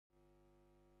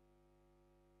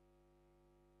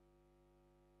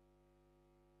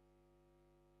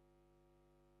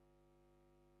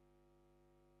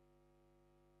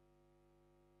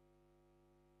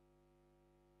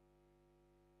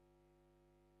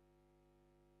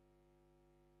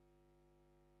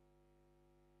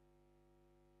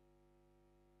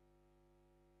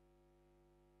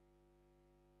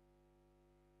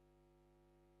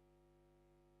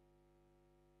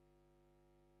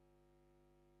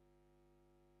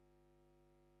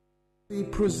He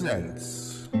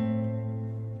presents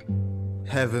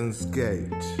Heaven's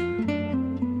Gate.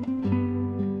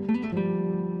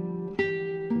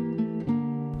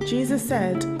 Jesus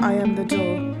said, I am the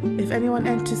door. If anyone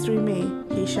enters through me,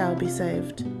 he shall be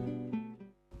saved.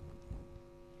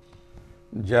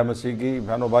 जय मसीह की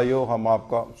बहनों भाइयों, हम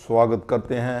आपका स्वागत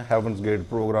करते हैं हेवंस गेट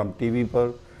प्रोग्राम टीवी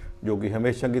पर, जो कि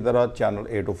हमेशा की तरह चैनल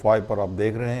 805 पर आप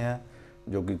देख रहे हैं,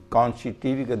 जो कि कांशी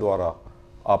टीवी के द्वारा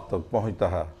आप तक पहुंचता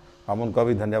है। हम उनका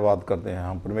भी धन्यवाद करते हैं,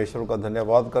 हम परमेश्वर का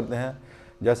धन्यवाद करते हैं।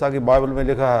 जैसा कि बाइबल में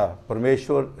लिखा है,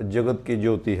 परमेश्वर जगत की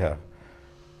ज्योति है।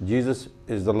 Jesus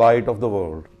is the light of the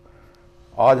world.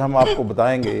 आज हम आपको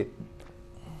बताएंगे,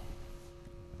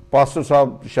 पास्टर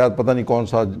साहब शायद पता नहीं कौन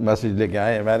सा मैसेज लेके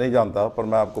आए हैं, मैं नहीं जानता, पर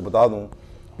मैं आपको बता दूं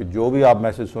कि जो भी आप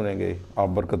मैसेज सुनेंगे आप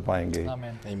बरकत पाएंगे।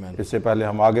 आमीन। इससे पहले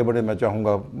हम आगे बढ़े, मैं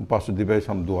चाहूँगा पास्टर दिपेश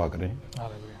हम दुआ करें।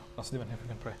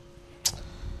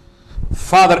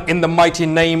 Father, in the mighty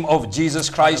name of Jesus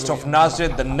Christ of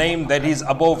Nazareth, the name that is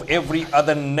above every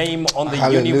other name on the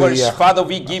universe, Father,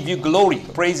 we give you glory,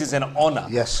 praises and honor.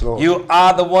 Yes, Lord. You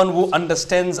are the one who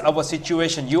understands our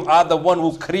situation. You are the one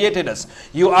who created us.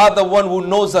 You are the one who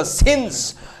knows our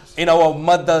sins in our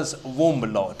mother's womb,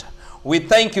 Lord. We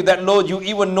thank you that, Lord, you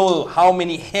even know how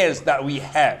many hairs that we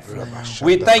have.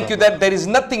 We thank you that there is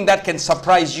nothing that can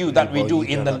surprise you that we do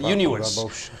in the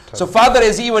universe. So, Father,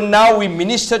 as even now we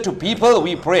minister to people,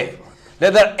 we pray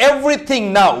that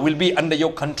everything now will be under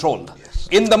your control.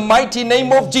 In the mighty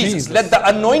name of Jesus, let the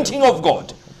anointing of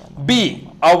God be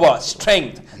our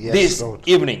strength this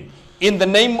evening. In the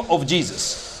name of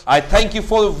Jesus, I thank you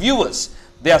for the viewers.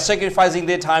 They are sacrificing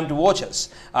their time to watch us.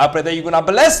 I pray that you're going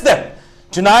to bless them.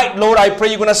 Tonight, Lord, I pray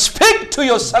you're going to speak to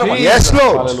your servants. Yes,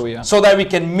 Lord. Hallelujah. So that we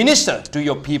can minister to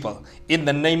your people. In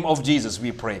the name of Jesus,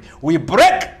 we pray. We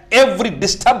break every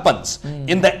disturbance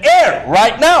in the air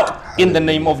right now, in the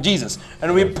name of Jesus.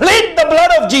 And we plead the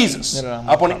blood of Jesus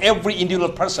upon every individual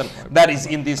person that is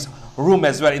in this room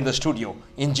as well, in the studio.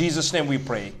 In Jesus' name we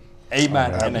pray.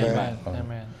 Amen and amen.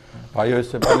 Amen. भाइयों,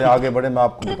 इससे पहले आगे बढ़े, मैं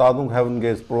आपको बता दूं, haven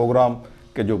gate programme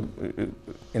के जो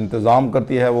इंतज़ाम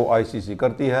करती है वो आईसीसी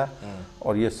करती है,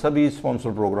 और ये सभी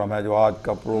स्पॉन्सर प्रोग्राम है। जो आज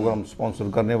का प्रोग्राम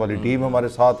स्पॉन्सर करने वाली टीम हमारे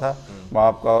साथ है, मैं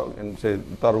आपका इनसे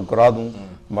तारुफ करा दूं।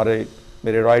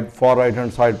 मेरे फॉर राइट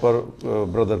हैंड साइड पर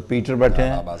ब्रदर पीटर बैठे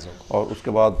हैं, और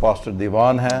उसके बाद पास्टर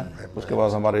दीवान हैं, उसके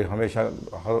बाद हमारे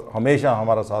हमेशा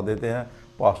हमारा साथ देते हैं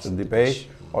पास्टर दिपेश,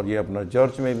 और ये अपना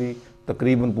चर्च में भी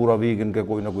तकरीबन पूरा वीक इनके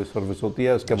कोई ना कोई सर्विस होती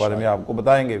है, उसके बारे में आपको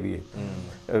बताएंगे भी।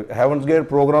 हेवंस गेट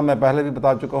प्रोग्राम मैं पहले भी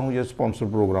बता चुका हूँ, ये स्पॉन्सर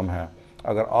प्रोग्राम है।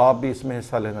 अगर आप भी इसमें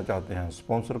हिस्सा लेना चाहते हैं,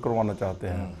 स्पॉन्सर करवाना चाहते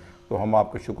हैं, तो हम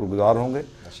आपके शुक्रगुजार होंगे।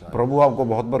 प्रभु आपको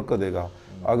बहुत बरकत देगा।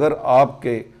 अगर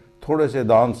आपके थोड़े से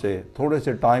दान से, थोड़े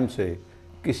से टाइम से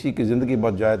किसी की ज़िंदगी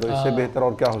बच जाए, तो इससे बेहतर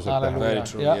और क्या हो सकता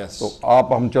है। तो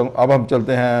अब हम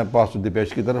चलते हैं पास्टर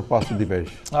दिपेश की तरफ। Pastor Dipesh.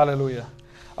 Hallelujah.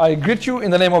 I greet you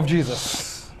in the name of Jesus.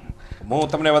 હું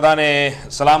તમને બધાને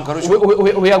સલામ કરું છું.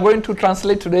 We are going to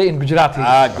translate today in Gujarati.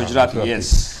 Gujarati, yes.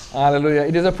 Hallelujah.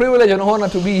 It is a privilege and honor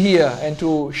to be here and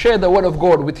to share the word of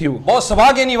God with you. બહુ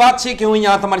સૌભાગ્યની વાત છે કે હું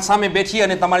અહીંયા તમારી સામે બેઠી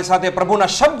અને તમારી સાથે પ્રભુના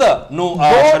શબ્દનું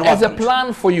God has a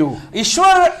plan for you.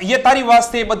 ઈશ્વર એ તારી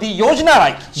વાસ્તે બધી યોજના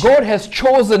રાખી છે. God has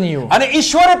chosen you. અને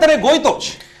ઈશ્વરે તને ગોઈતો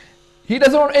છે. He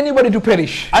doesn't want anybody to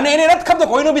perish. અને એને નથી ખબર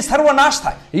કોઈનો બી સર્વનાશ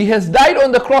થાય. He has died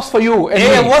on the cross for you and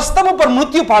A me. વસ્તુ ઉપર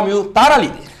મૃત્યુ પામ્યું તારા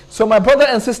લીધે. So my brother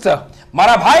and sister,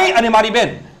 મારા ભાઈ અને મારી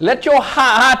બેન, let your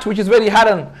heart, which is very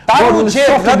hardened, God તારું will જે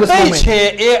soften this હૃદય moment. છે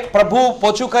એ પ્રભુ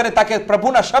પોચું કરે તાકે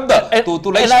પ્રભુના શબ્દ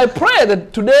તું લઈ And I pray that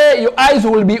today your eyes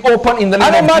will be open in the અને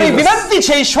name of મારી Jesus. વિનંતી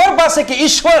છે ઈશ્વર પાસે કે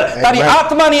ઈશ્વર તારી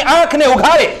આત્માની આંખને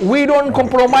ઉઘાડે. We don't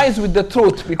compromise with the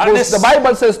truth because the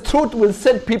Bible says truth will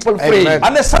set people free.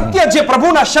 અને સત્ય જે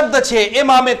પ્રભુના શબ્દ છે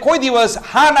એમાં અમે કોઈ દિવસ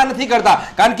હા ના નથી કરતા,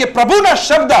 કારણ કે પ્રભુના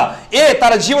શબ્દ એ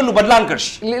તારા જીવનનું બદલાન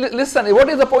કરશે. Listen, what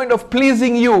is the point of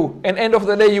pleasing you and end of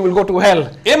the day you will go to hell?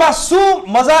 એમાં શું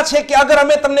મજા છે કે અગર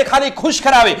અમે તમને ખાલી ખુશ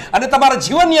કરાવે અને તમારા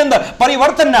જીવનની અંદર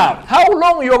પરિવર્તન ના આવે. How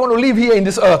long you are going to live here in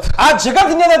this earth? આ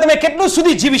જગતની અંદર તમે કેટલું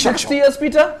સુધી જીવી 60 શકશો? years,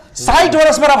 Peter? 60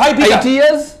 વર્ષ મારા ભાઈ 80 પીટર,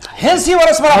 years? 80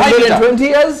 વર્ષ મારા ભાઈ પીટર, 120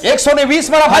 years?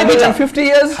 120 મારા ભાઈ પીટર, 150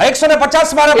 years?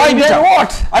 150 મારા ભાઈ And then પીટર.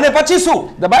 what? અને પછી શું?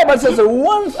 The Bible says that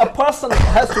once a person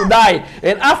has to die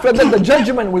and after that the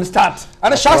judgment will start.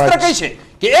 અને શાસ્ત્ર કહે છે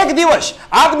કે એક દિવસ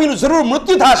આદમીનું જરૂર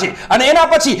મૃત્યુ થશે અને એના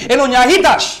પછી એનો ન્યાય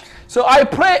થશે. So I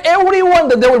pray everyone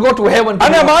that they will go to heaven.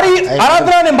 અને મારી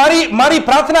આરાધના અને મારી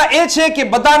પ્રાર્થના એ છે કે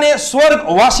બધાને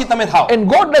સ્વર્ગવાસી તમે થાઓ. And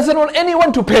God doesn't want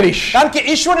anyone to perish. કારણ કે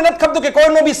ઈશ્વરને નથી ખપતું કે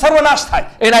કોઈનો બી સર્વનાશ થાય.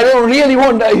 And I don't really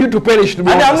want you to perish, to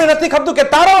be અને અમને honest. નથી ખપતું કે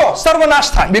તારો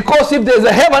સર્વનાશ થાય. Because if there's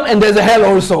a heaven and there's a hell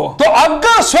also, તો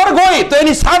અગર સ્વર્ગ હોય તો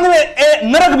એની સામે એ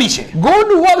નરક બી છે.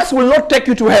 good works will not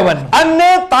take you to heaven. અને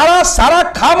તારા સારા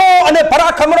કામો અને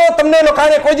પરાક્રમો તમને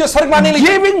લોકોને કોઈ દિવસ સ્વર્ગમાં નહીં લઈ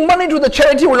જાય. Giving money to the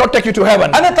charity will not take you to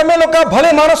heaven. અને તમે લોકો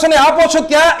ભલે માણસોને આપો છો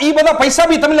ત્યાં ઈ બધા પૈસા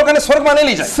બી તમે લોકોને સ્વર્ગમાં નહીં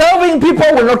લઈ જાય. Serving people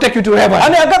will not take you to heaven.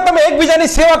 અને અગર તમે એકબીજાની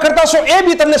સેવા કરતા છો એ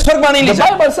બી તમને સ્વર્ગમાં નહીં The લઈ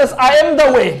જાય. Bible says, I am the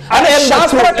way, I અને am the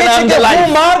શાસ્ત્ર truth, કહે and I છે am કે the હું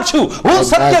life. માર્ગ છું, હું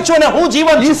સત્ય છું અને હું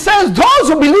જીવન He છું. says, those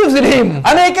who believes in him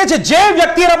અને એ કહે છે જે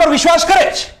વ્યક્તિ એના પર વિશ્વાસ કરે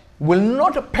છે will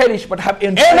not perish but have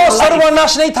એનો eternal life.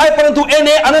 સર્વનાશ નહીં થાય પરંતુ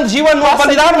એને અનંત જીવનનું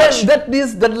બલિદાન મળશે. That is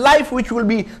the life which will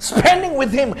be spending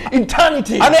with him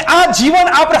eternity. અને આ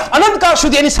જીવન આપણે અનંતકાળ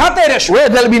સુધી એની સાથે રહેશું. Where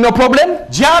there will be no problem,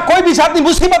 જ્યાં કોઈ બી જાતની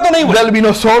મુસીબતો નહીં there હોય will be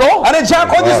no sorrow, અને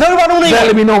જ્યાં કોઈ બી સળવાનું નહીં there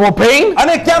will હોય be no more pain,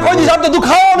 અને ત્યાં કોઈ બી જાતનો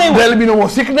દુખાવો નહીં there હોય will be no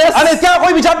more sickness, અને ત્યાં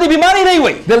કોઈ બી જાતની બીમારી નહીં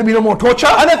હોય there will be no more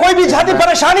torture. અને કોઈ બી જાતની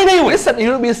પરેશાની નહીં હોય Listen, you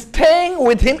will be staying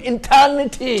with him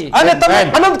eternity. અને તમે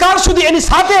અનંતકાળ સુધી એની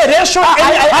સાથે રહેશો.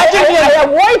 એની હાજરીની I અંદર.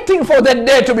 am waiting for that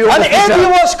day, to be અને honest. એ Peter.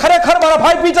 દિવસ ખરેખર મારા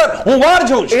ભાઈ પીટર હું વાર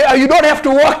જોઉં છું. Yeah, you don't have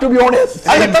to work, to be honest.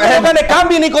 અને તમે લોકોને કામ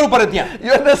બી નહીં કરવું પડે ત્યાં.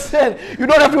 You understand? You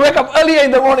don't have to wake up earlier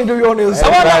in the morning, to be honest.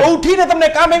 સવારે ઉઠીને તમને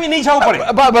કામ એવી નહીં જવું પડે.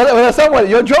 But someone,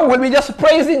 your job will be just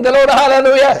praising the Lord,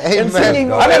 hallelujah, and Amen. singing.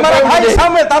 અને મારા every ભાઈ day.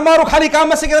 સામે તમારું ખાલી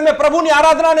કામ હશે કે તમે પ્રભુની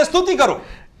આરાધના અને સ્તુતિ કરો.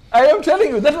 I am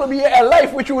telling you, that will be a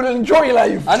life which you will enjoy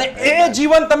life. અને એ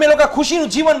જીવન તમે લોકો ખુશીનું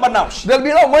જીવન બનાવશો. There'll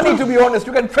be no money, to be honest.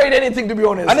 You can trade anything, to be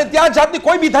honest. અને ત્યાં જાતની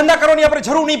કોઈ બી ધંધા કરવાની આપણે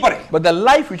જરૂર નહીં પડે. But the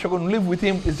life which you're going to live with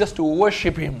him is just to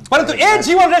worship him. પરંતુ એ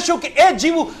જીવન રહેશું કે એ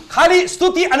જીવવું ખાલી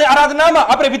સ્તુતિ અને આરાધનામાં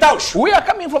આપણે વિતાવશું. We are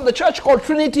coming from the church called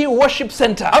Trinity Worship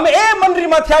Center. અમે એ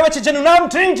મંદિરમાંથી આવે છે જેનું નામ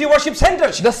ટ્રિનિટી વર્શિપ સેન્ટર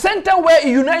છે. The center where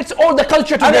it unites all the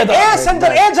culture અને together. એ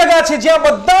સેન્ટર એ જગા છે જ્યાં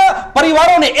બધા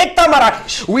પરિવારોને એકતામાં રાખે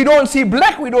છે. We don't see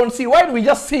black, we don't see white, we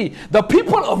just see the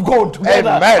people of God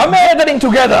together. Amen. અમે gathering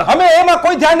together. અમે એમાં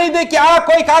કોઈ ધ્યાન નહીં દે કે આ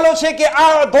કોઈ કાલો છે કે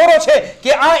આ ધોરો છે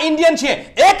કે આ ઇન્ડિયન છે.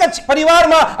 એક જ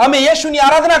પરિવારમાં અમે યેશુની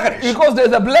આરાધના કરીએ. Because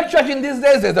there's a black church in these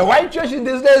days, there's a white church in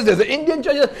these days, there's an Indian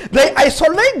church. They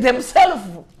isolate themselves.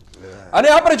 અને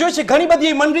આપણે જોઈએ છે ઘણી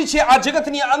બધી મંડળી છે આ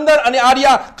જગતની અંદર અને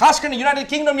આર્યા ખાસ કરીને યુનાઇટેડ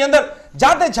કિંગડમની અંદર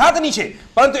જાતે જાતની છે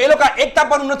પરંતુ એ લોકો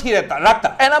એકતાપણું નથી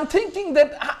રાખતા. And I'm thinking that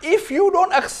if you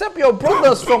don't accept your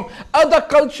brothers from other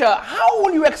culture, how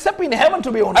will you accept in heaven,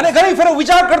 to be honest? અને ઘણી ફેર હું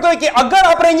વિચાર કરતો હોય કે અગર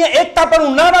આપણે અહીંયા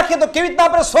એકતાપણું ના રાખીએ તો કેવી રીતના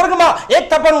આપણે સ્વર્ગમાં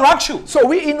એકતાપણું રાખશું. So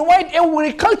we invite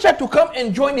every culture to come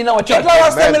and join in our church. એટલા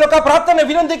વાસ્તે અમે લોકો પ્રાર્થના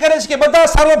વિનંતી કરે છે કે બધા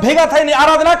સર્વ ભેગા થઈને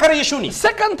આરાધના કરે યેશુની.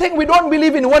 Second thing, we don't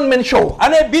believe in one man show.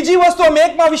 અને બીજી વસ્તુ અમે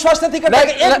એકમાં વિશ્વાસ નથી કરતા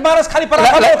કે એક માણસ ખાલી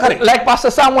પરાક્રમ કરે. Like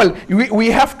Pastor Samuel,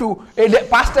 we have to,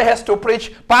 pastor has to preach,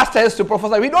 pastor has to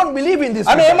prophesy. We don't believe in this.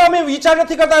 અને એમાં અમે વિચાર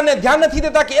નથી કરતા અને ધ્યાન નથી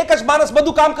દેતા કે એક જ માણસ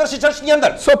બધું કામ કરશે ચર્ચની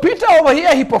અંદર. So Peter over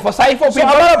here, he prophesied for So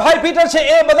people. અમારા ભાઈ પીટર છે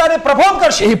એ બધાને પ્રભોગ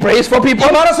કરશે. He prays for A people.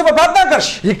 માણસો પર પ્રાર્થના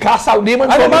કરશે He casts out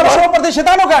demons અને from માણસો people. પરથી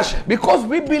શૈતાનો કાઢશે. Because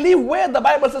we believe where the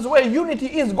Bible says where unity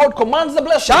is, God commands the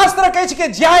blessing. શાસ્ત્ર કહે છે કે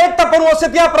જ્યાં એકતાપણું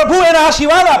હશે ત્યાં પ્રભુ એના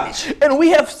આશીર્વાદ આપે છે. And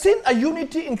we have seen a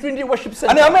unity in Trinity Worship અને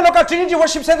Center. અમે લોકો ટ્રિનિટી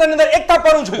વર્શિપ સેન્ટરની અંદર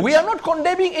એકતાપણું જોયું We છે. are not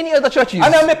condemning any other churches.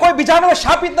 અને અમે કોઈ બીજાને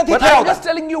શાપિત નથી But થયા I'm just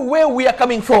telling you where we are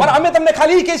coming from. પણ અમે તમને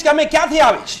ખાલી એ કહીશ કે અમે ક્યાંથી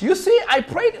આવી છે. You see, I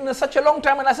prayed in such a long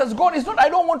time and I said, God, it's not, I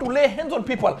don't want to lay hands on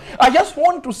people. I just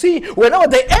want to see whenever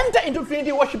they enter into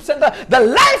Trinity Worship Center, the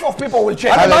life of people will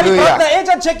change. અને મારી Hallelujah. પ્રાર્થના એ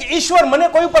જ છે કે ઈશ્વર મને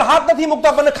કોઈ ઉપર હાથ નથી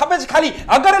મૂકતા મને ખબર છે ખાલી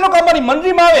અગર એ લોકો અમારી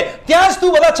મંડળીમાં આવે ત્યાં જ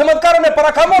તું બધા ચમત્કારો અને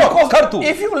પરાક્રમો કરતું.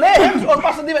 If you lay hands on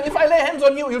Pastor Deepan, if I lay hands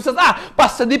on you, you say,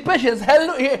 Pastor Deepesh has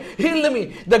healed me.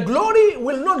 The glory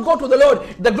will not go to the Lord.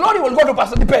 The glory will go to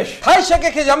Pastor Deepesh. થઈ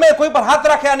શકે કે અમે કોઈ પર હાથ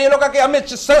રાખે અને એ લોકો કે અમે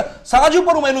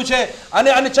સાજુપણું મળ્યું છે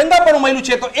અને ચંગાપણું મળ્યું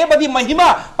છે તો એ બધી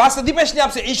મહિમા પાસ્ટર દીપેશને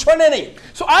આપશે ઈશ્વરને નહીં.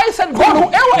 So I said, God,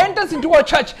 whoever enters into our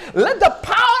church, let the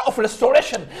power of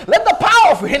restoration, let the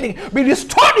power of healing be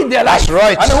restored in their life. That's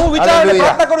right. અને હું વિચાર અને Hallelujah.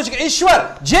 પ્રાર્થના કરું છું કે ઈશ્વર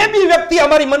જે બી વ્યક્તિ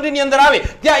અમારી મંડળીની અંદર આવે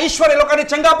ત્યાં ઈશ્વર એ લોકોને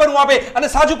ચંગાપણું આપે અને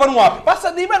સાજુપણું આપે.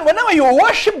 Pastor Deepan, whenever you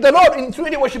worship the Lord in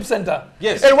Trinity Worship Center,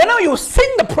 Yes. and whenever you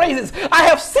sing the praises, I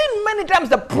have seen many times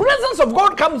the presence of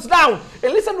God comes down.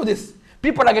 And listen to this.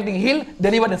 People are getting healed,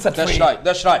 delivered, and set That's free. right,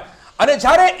 that's right. અને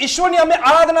જ્યારે ઈશ્વરની અમે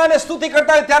આરાધના અને સ્તુતિ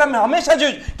કરતા હોય ત્યારે અમે હંમેશા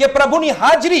જોયું કે પ્રભુની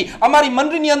હાજરી અમારી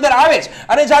મંડળીની અંદર આવે છે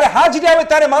અને જ્યારે હાજરી આવે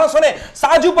ત્યારે માણસોને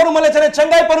સાજુપણું મળે છે અને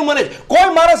ચંગાઈપણું મળે છે.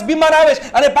 કોઈ માણસ બીમાર આવે છે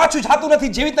અને પાછું જાતું નથી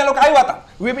જેવી રીતે લોકો આવ્યા હતા.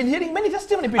 We've been hearing many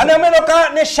testimony people. અને અમે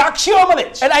લોકોને સાક્ષીઓ મળે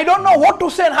છે. And I don't know what to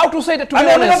say and how to say that, to be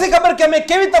અને અમને honest. નથી ખબર કે અમે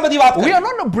કેવી રીતે બધી વાત We કરીએ. are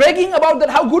not bragging about that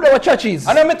how good our church is.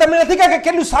 અને અમે તમને નથી કહ્યા કે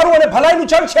કેટલું સારું અને ભલાઈનું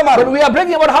ચર્ચ છે But મારું. we are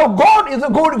bragging about how God is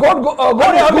a God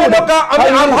અને is અમે good. લોકો અમે How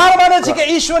he આભાર માને છે કે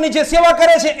ઈશ્વરની જે સેવા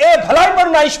કરે છે એ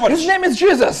ભલાઈપણું ઈશ્વર is. His છે. name is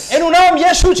Jesus. એનું નામ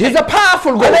યેશુ છે. He's a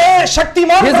powerful God. અને એ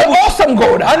શક્તિમાન He's an પ્રભુ છે. awesome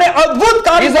God. અને અદ્ભુત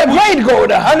કાર્ય He's a પ્રભુ છે. great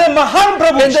God. અને મહાન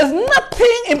પ્રભુ And છે. there's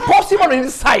nothing impossible in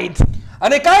his sight.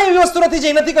 અને કાંઈ એવી વસ્તુ નથી જે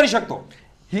એ નથી કરી શકતો.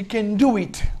 He can do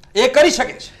it. એ કરી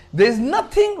શકે છે. There's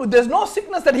no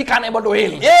sickness that he can't able to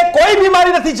heal. એ કોઈ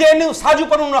બીમારી નથી જે એનું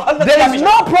સાજુપણું હલ નથી There આપી is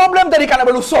શકતો. no problem that he can't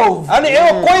able to solve. અને એવો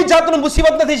કોઈ જાતનું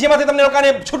મુસીબત નથી જેમાંથી તમને લોકોને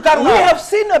છુટકારો We ના have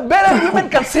seen a barren women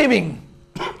conceiving.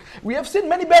 We have seen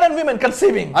many barren women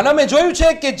conceiving. અને અમે જોયું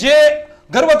છે કે જે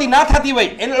ગર્ભવતી ના થતી હોય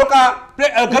એને લોકો We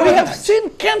ગર્ભવતી have થાય. seen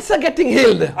cancer getting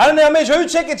healed. અને અમે જોયું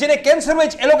છે કે જેને કેન્સર હોય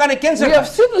છે એ લોકોને કેન્સર We have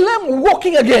થાય. seen lame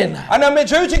walking again. અને અમે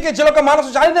જોયું છે કે જે લોકો માણસો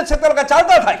ચાલી નથી શકતા એ લોકો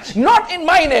ચાલતા થાય છે. Not in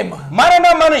my name. મારા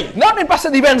નામમાં નહીં, Not in Pastor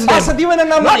Divan's name. Pastor Divan's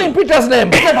naમમાં Not નહીં. in Peter's name.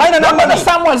 ભાઈના Not નામમાં in નહીં.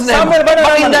 Samuel's name. સામુએલ ભાઈના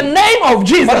But in નામમાં the નહીં. name of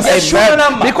Jesus. પણ યેશુના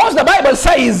નામમાં. Because the Bible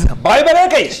says Bible એ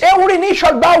કહે છે. every knee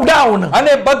shall bow down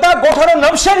અને બધા ગોઠણો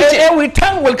નમશે and નીચે. every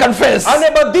tongue will confess અને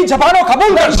બધી જબાનો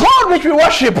કબૂલ the કરશે God which we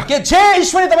worship કે જે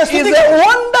ઈશ્વરની તમે is સ્તુતિ a કરો.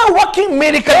 wonder working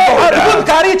miracle એ God.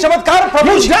 અદ્ભુતકારી ચમત્કાર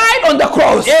પ્રભુ He છે. died on the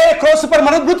cross. A cross ઉપર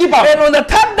મૃત્યુ પામ્યો. And on the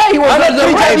third day he was અને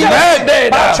ત્રીજા resurrected. દિવસે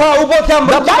પાછો ઊભો થયા The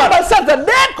મૃત્યુમાંથી. Bible says the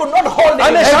dead could not hold him.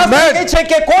 અને શાસ્ત્ર કહે છે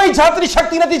કે કોઈ જાતની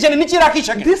શક્તિ નથી જેને નીચે રાખી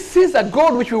શકે. This is a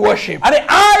God which we worship. અને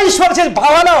આ ઈશ્વર છે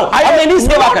ભાવનાઓ. I અમે એની am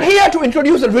સેવા not કરીએ. here to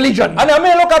introduce a religion. અને અમે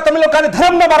લોકો તમે લોકોને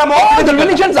ધર્મના બારામાં All the નથી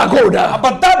religions are good. કહેતા.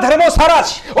 બધા ધર્મો સારા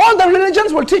છે. All the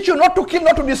religions will teach you not to kill,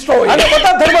 not to destroy. અને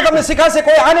બધા ધર્મો તમને શીખાશે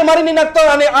કોઈ આને મારી નહીં નાખતો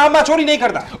અને આમાં ચોરી નહીં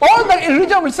કરતા. All the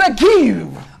religion will say give.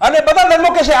 અને બધા ધર્મો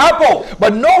કહેશે આપો.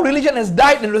 But no religion has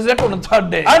died and resurrected on the third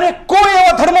day. અને કોઈ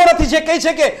એવો ધર્મો નથી જે કહે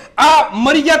છે કે આ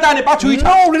મરી ગયા હતા અને પાછું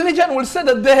ઉઠ્યા. No religion will say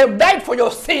that they have died for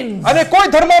your sins. અને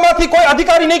કોઈ ધર્મમાંથી કોઈ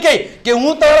અધિકારી નહીં કહે કે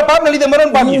હું તમારા પાપને લીધે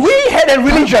મરણ પામ્યો. We had a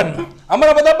religion.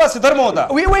 અમારા બધા પાસે ધર્મો હતા.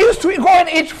 We used to go and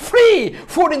eat free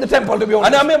food in the temple, to be અને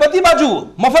honest. અમે બધી બાજુ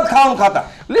મફત ખાવાનું ખાતા.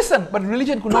 Listen, but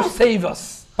religion could not save us.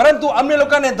 પરંતુ અમને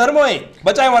લોકોને ધર્મોએ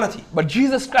બચાવ્યા નથી. But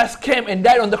Jesus Christ came and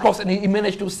died on the cross and he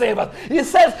managed to save us. He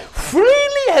says,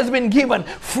 freely has been given,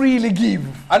 freely give.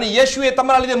 અને યેશુએ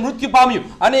તમારા લીધે મૃત્યુ પામ્યું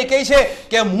અને એ કહે છે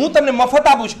કે હું તમને મફત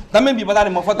આપું છું, તમે બી બધાને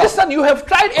મફત આપો. Listen, you have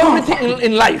tried everything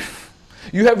in life.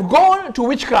 You have gone to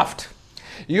witchcraft.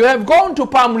 You have gone to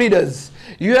palm readers.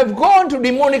 You have gone to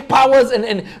demonic powers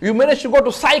and you managed to go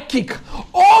to psychic.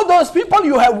 All those people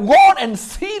you have gone and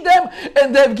see them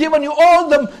and they have given you all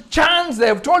the chance. They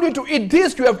have told you to eat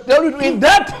this, you have told you to eat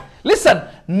that. Listen,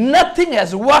 nothing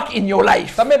has worked in your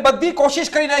life. તમે બધી કોશિશ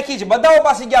કરી નાખી છે, બધાઓ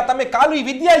પાસે ગયા, તમે કાલી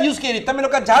વિદ્યા use કરી, તમે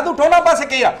લોકો જાદુ ટોના પાસે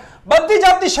કર્યા, બધી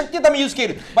જાતની શક્તિ તમે યુઝ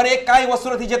કરી, પણ એક કાંઈ વસ્તુ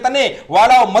નથી જે તને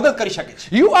વાળાઓ મદદ કરી શકે છે.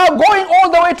 You are going all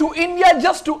the way to India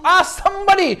just to ask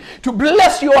somebody to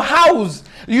bless your house.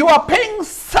 You are paying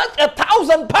such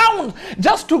 £1,000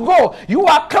 just to go. You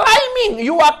are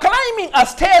climbing a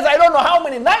stairs. I don't know how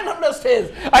many, 900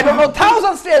 stairs. I don't know,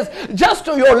 1,000 stairs just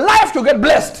to your life to get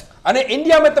blessed. અને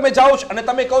ઇન્ડિયામાં તમે જાઓ છો અને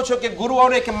તમે કહો છો કે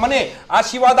ગુરુઓને કે મને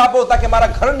આશીર્વાદ આપો તાકે મારા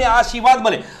ઘરને આશીર્વાદ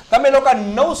મળે. તમે લોકો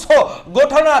 900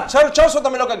 ગોઠવણા ચર્ચો,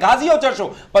 તમે લોકો ગાદીઓ ચર્ચો,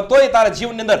 પણ તોય તારા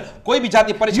જીવનની અંદર કોઈ બી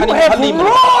જાતની You પરેશાની have હલ નહીં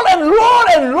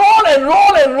મળે.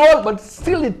 rolled, but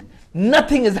still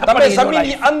nothing is તમે happening in your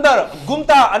જમીનની life. અંદર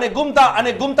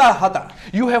ગુમતા હતા.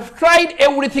 You have tried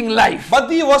everything in life.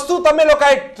 બધી વસ્તુ તમે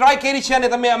લોકોએ ટ્રાય કરી છે અને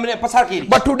તમે અમને પસાર કરી.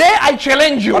 But today I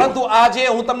challenge you. પરંતુ આજે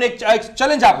હું તમને એક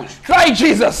ચેલેન્જ આપું છું. Try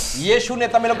Jesus. યેશુને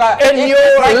તમે લોકો And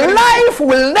your life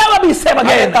will never be same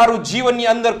અને again. તારું જીવનની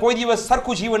અંદર કોઈ દિવસ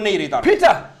સરખું જીવન નહીં રહે તારું.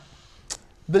 Peter,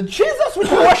 the Jesus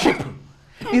which we worship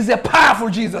is a powerful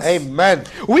Jesus. Amen.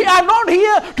 We are not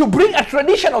here to bring a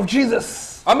tradition of Jesus.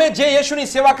 અમે જે યેશુની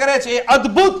સેવા કરે છે એ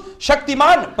અદ્ભુત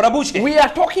શક્તિમાન પ્રભુ છે. We are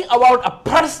talking about a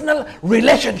personal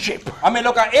relationship. અમે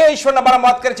લોકો એ ઈશ્વરના બારામાં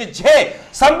વાત કરે છે જે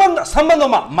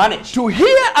સંબંધોમાં માને છે. To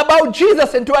hear about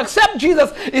Jesus and to accept Jesus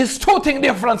is two things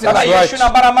different in તમે life. યેશુના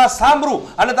બારામાં સાંભળો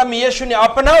અને તમે યેશુને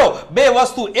અપનાવો, બે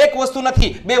વસ્તુ એક વસ્તુ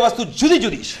નથી, બે વસ્તુ જુદી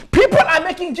જુદી છે. People are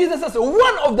making Jesus as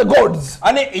one of the gods.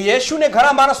 અને યેશુને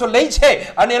ઘણા માણસો લઈ છે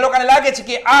અને એ લોકોને લાગે છે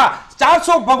કે આ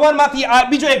 400 ભગવાનમાંથી આ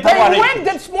બીજો એક They ભગવાન છે. wake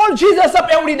that small Jesus up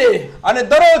every day. અને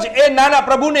દરરોજ એ નાના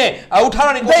પ્રભુને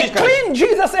ઉઠાડવાની They કોશિશ કરે છે. clean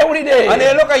Jesus every અને એ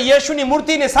day. લોકો યેશુની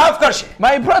મૂર્તિને સાફ કરશે.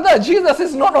 My brother, Jesus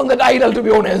is not on that idol, to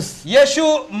be honest. Yeshu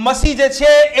મસીહ જે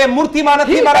છે એ મૂર્તિમાં He,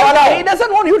 નથી મારા વાલા. he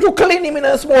doesn't want you to clean him in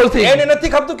a small thing. એને નથી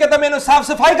ખપતું કે તમે એનું સાફ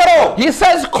સફાઈ કરો. He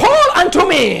says, call unto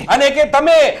me અને કે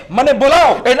તમે મને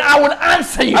બોલાવો and I will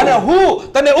answer you. અને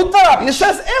હું તને ઉત્તર He આપીશ.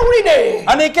 says every day.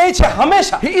 અને કહે છે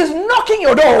હંમેશા. He is knocking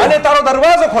your door. અને તારો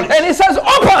દરવાજો ખોલે. And he says,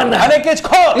 open. અને કહે છે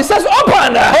ખોલ. He says,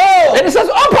 open. Oh. And he says,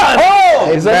 open.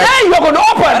 Oh. He says, hey, you're going to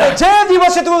અને open. જે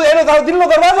દિવસે તું એનો તારો દિલનો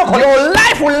દરવાજો ખોલે, Your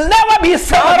life will never be the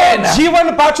same તારું again. જીવન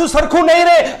પાછું સરખું નહીં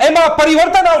રહે, એમાં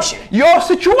પરિવર્તન આવશે. Your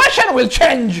situation will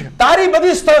change. તારી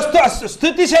બધી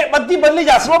સ્થિતિ છે બધી બદલી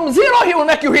જશે. From zero, he will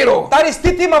make you hero. તારી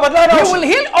સ્થિતિમાં બદલાવ He આવશે will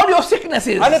heal all your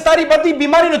sicknesses. અને તારી બધી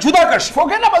બીમારીને જુદા કરશે.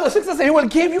 Forget about the sicknesses. He will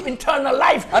give you eternal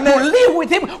life And to live with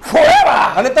him forever.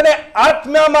 અને તને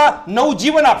આત્મામાં નવું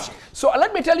જીવન આપશે. So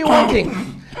let me tell you one thing.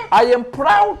 I am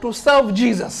proud to serve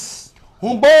Jesus.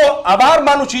 હું બહુ આભાર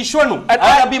માનું છું ઈશ્વરનું And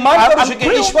અને અભિમાન કરું છું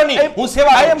કે ઈશ્વરની હું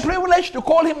સેવા I કરું am છું. privileged to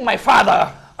call him my father.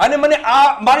 અને મને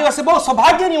આ મારી પાસે બહુ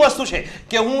સૌભાગ્યની વસ્તુ છે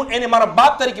કે હું એને મારા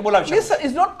બાપ તરીકે બોલાવી શકું. Listen,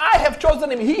 it's not I have chosen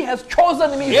him. He has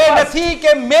chosen me A first. નથી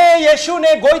કે મેં યેશુને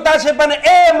ગોઈતા છે પણ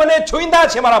એ મને છોઈંદા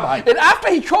છે મારા ભાઈ. And after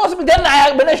he chose me, then I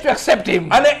have managed to accept him.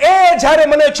 અને એ જ્યારે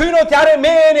મને છોઈનો ત્યારે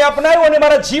મેં એને અપનાવ્યો અને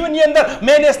મારા જીવનની અંદર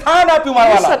મેં એને સ્થાન આપ્યું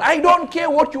મારા Listen, વાલા. I don't care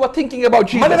what you are thinking about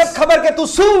Jesus. મને નથી ખબર કે તું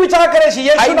શું વિચાર કરે છે I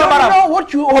યેશુના don't બારામાં. know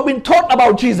what you have been taught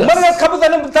about Jesus. મને નથી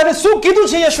ખબર તને શું કીધું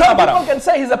છે યેશુના Some people બારામાં. can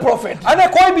say he's a prophet. અને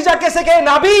કોઈ બીજા કહેશે કે એ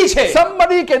નાબી છે.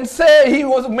 Somebody can say he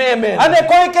was a mere man. અને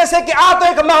કોઈ કહેશે કે આ તો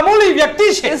એક મામૂલી વ્યક્તિ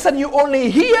છે. Listen, you only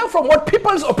hear from what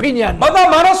people's opinion. બધા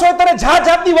માણસોએ તને જાત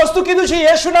જાતની વસ્તુ કીધું છે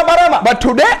યેશુના બારામાં. But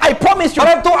today I promise you,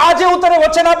 પરંતુ આજે હું તને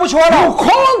વચન આપું છું વાલા. you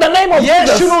call the name of Jesus,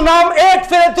 યેશુનું નામ એક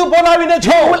ફેરે તું બોલાવીને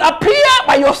જો he will appear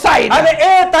by your side. અને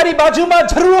એ તારી બાજુમાં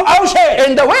જરૂર આવશે.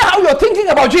 And the way how you're thinking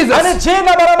about અને Jesus,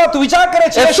 જેના બારામાં તું વિચાર કરે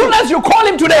છે as soon as you call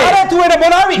him today, ત્યારે તું એને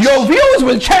બોલાવીશ. your views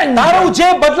will change. તારું જે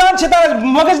બદલાવ છે તારા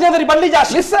મગજની અંદર બદલી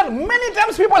જશે. Listen, many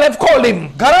times people have called him.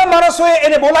 ઘણા માણસોએ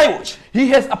એને બોલાવ્યો છે He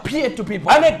has appeared to people.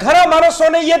 અને ઘણા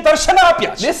માણસોને એ દર્શન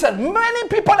આપ્યા છે. Listen, many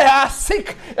people are sick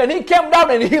and he came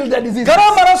down and healed their disease. ઘણા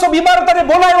માણસો બીમાર હતા ને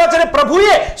બોલાવ્યા છે અને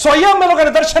પ્રભુએ સ્વયં એ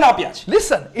લોકોને દર્શન આપ્યા છે.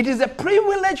 Listen, it is a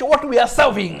privilege what we are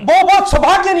serving. બહુ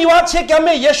સૌભાગ્યની વાત છે કે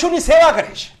અમે યેશુની સેવા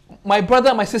કરી છે. My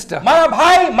brother, my sister, મારા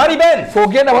ભાઈ મારી બેન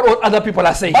forget about what other people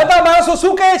are saying. બધા માણસો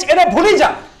શું કહે છે એને ભૂલી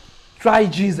જા. Try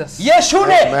Jesus.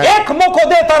 યેશુને એક મોકો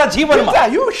દે તારા જીવનમાં. Peter,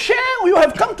 you share, you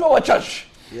have come to our church.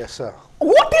 Yes, sir.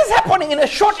 What is happening in a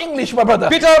short English, my brother?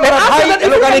 Peter, And મારા after ભાઈ, that, એ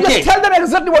if you લોકોને can just કહે. tell them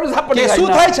exactly what is happening કે right શું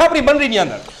now. થાય છે આપણી બંદરીની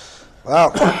અંદર. Wow.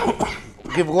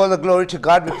 Give all the glory to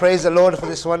God. We praise the Lord for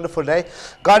this wonderful day.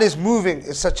 God is moving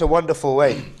in such a wonderful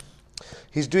way.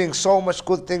 He's doing so much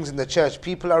good things in the church.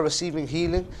 People are receiving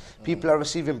healing. People are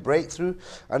receiving breakthrough.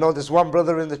 I know there's one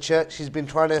brother in the church. He's been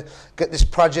trying to get this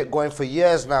project going for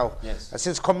years now. Yes. And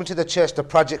since coming to the church, the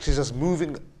project is just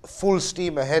moving full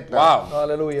steam ahead now. Wow.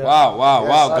 Hallelujah. Wow, wow,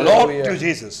 wow. Glory Hallelujah. to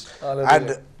Jesus.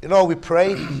 And you know, we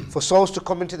pray for souls to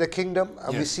come into the kingdom,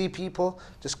 and we Yes. see people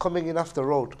just coming in off the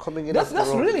road, coming in That's off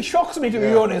the road. really shocks me, to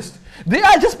be honest. They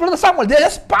are just, Brother Samuel, they're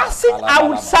just passing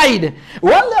outside.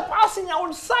 While they're passing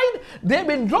outside, they've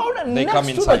been drawn They next come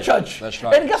to the inside. church. That's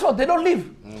right. And guess what? They don't leave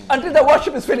until the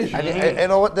worship is finished. And you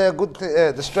know what the good,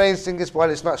 the strange thing is? Well,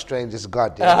 it's not strange. It's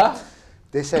God. Yeah? Uh-huh.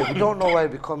 They say we don't know why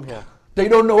we come here. They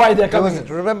don't know why they're There coming. was-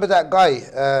 remember that guy,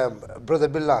 Brother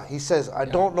Billah? He says, "I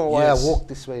don't know why Yes. I walked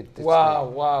this way." This Wow,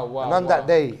 way. wow, wow. And on wow. that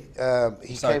day,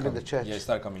 he Start came in coming. the church. Yeah,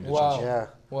 start coming to Wow. church. Yeah.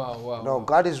 Wow, wow. No, wow.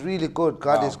 God is really good.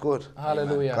 God Wow. is good.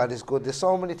 Hallelujah. God is good. There's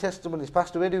so many testimonies.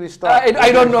 Pastor, where do we start? I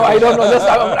don't know. I don't know. That's,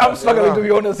 I'm struggling, to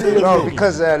be honest. No,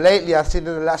 because lately I've seen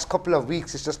in the last couple of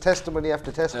weeks, it's just testimony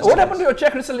after testimony. What happened to your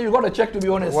check recently? You got a check, to be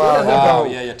honest. Wow. What has Wow,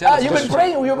 happened? yeah, yeah. Tell us You've just been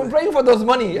praying. You've been praying for those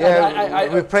money. Yeah,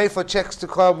 And we pray for checks to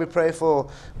come. We pray for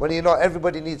when you know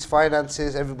everybody needs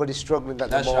finances. Everybody's struggling at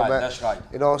That's the right, moment. that's right.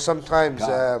 You know, sometimes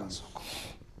God.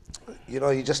 you know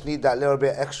you just need that little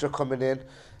bit extra coming in.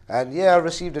 And yeah, I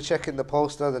received a check in the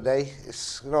post the other day.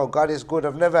 It's, you know, God is good.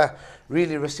 I've never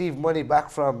really received money back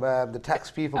from the tax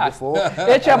people before.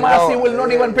 HMRC will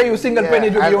not even pay you single penny,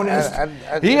 to be and- honest. and,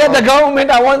 Here you know, the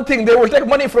government are one thing. They will take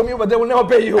money from you, but they will never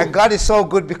pay you. And God is so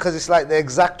good because it's like the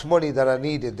exact money that I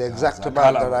needed, the exact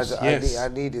amount that Yes. I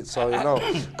needed. So, you know,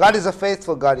 God is a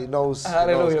faithful God. He knows. He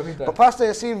Hallelujah, knows. Peter. But Pastor,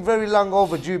 it seemed very long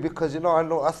overdue because, you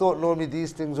know, I thought normally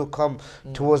these things would come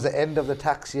towards the end of the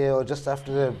tax year or just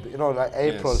after the, you know, like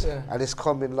April. powerful, Yeah. and it's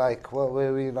coming like, well,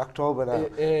 we're in October now.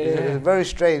 Yeah. Very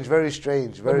strange, very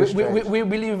strange, very strange. We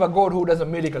believe a God who does a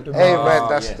miracle to Amen.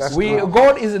 yes. That's we good.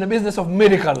 God is in the business of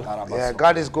miracle. Yeah,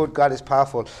 God is good, God is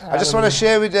powerful. I just want to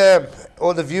share with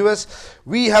all the viewers,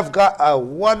 we have got a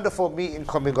wonderful meeting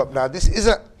coming up now. This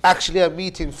isn't actually a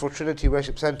meeting for Trinity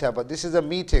Worship Center, but this is a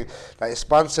meeting that is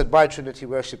sponsored by Trinity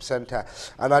Worship Center.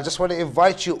 And I just want to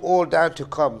invite you all down to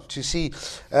come to see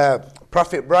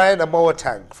Prophet Brian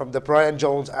Amoatang from the Brian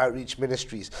Jones Outreach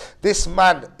Ministries. This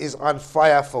man is on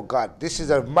fire for God. This is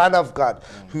a man of God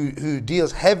who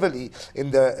deals heavily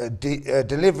in the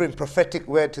delivering prophetic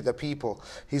word to the people.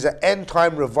 He's an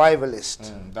end-time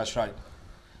revivalist. That's right.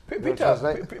 Peter,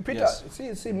 translate? Peter,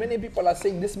 Yes. see, many people are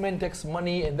saying this man takes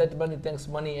money and that man takes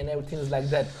money and everything is like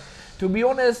that. To be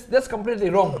honest, that's completely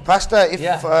wrong. Pastor, if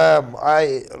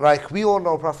Yeah. we all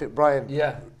know Prophet Brian.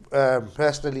 Yeah.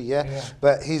 Personally, Yeah.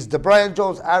 but he's the Brian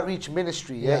Jones Outreach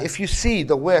Ministry. Yeah. If you see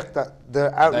the work that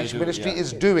the Outreach do, Ministry yeah.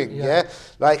 is doing, Yeah.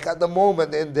 like at the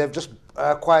moment, they've just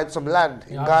acquired some land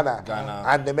in Yeah. Ghana,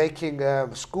 and they're making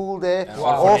school there, And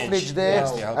orphanage there,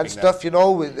 Yes, they're helping and stuff. You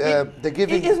know, with they're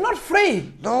giving. It is not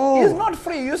free. No. It's not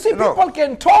free. You see, No. people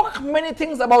can talk many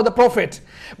things about the prophet.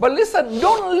 But listen,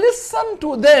 don't listen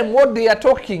to them what they are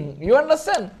talking. You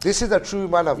understand? This is a true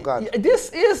man of God.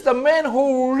 This is the man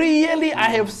who really I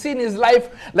have seen his life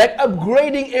like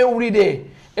upgrading every day.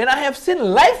 And I have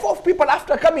seen life of people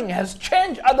after coming has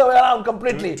changed other way around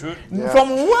completely. True. Yeah.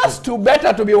 From worse to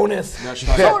better, to be honest. That's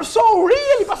right. So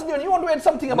really, Pastor Dion, you want to add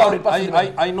something about it, Pastor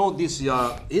Dion? I know this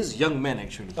is young man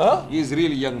actually. Huh? He is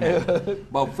really young man,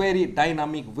 but very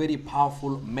dynamic, very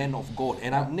powerful man of God.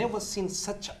 And I've never seen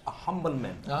such a humble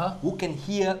man who can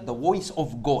hear the voice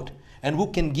of God and who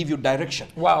can give you direction.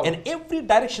 Wow. And every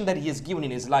direction that he has given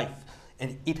in his life,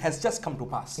 and it has just come to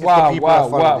pass. Wow, people wow, have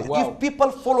followed wow, it. wow. If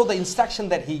people follow the instruction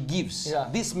that he gives, Yeah.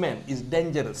 this man is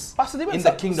dangerous Pastor Dion, in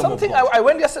the kingdom of something God. I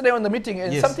went yesterday on the meeting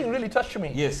and Yes. something really touched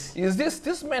me. Yes. Is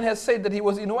this man has said that he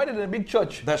was invited in a big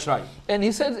church. That's right. And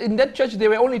he said in that church there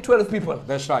were only 12 people.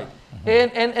 That's right.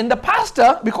 And the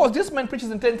pastor, because this man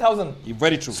preaches in 10,000.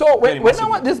 Very true. So Very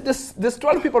whenever massive. this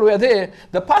 12 people were there,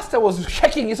 the pastor was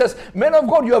shaking. He says, "Man of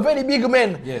God, you are a very big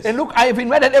man. Yes. And look, I have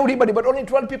invited everybody, but only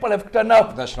 12 people have turned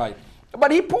up." That's right. But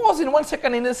he paused in 1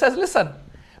 second and he says, "Listen,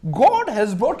 God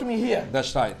has brought me here.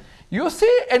 That's right. You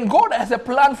see, and God has a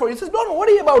plan for you." He says, "Don't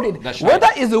worry about it. That's right. Whether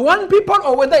it's 1 people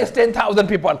or whether it's 10,000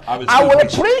 people, I will I still will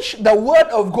preach. preach the word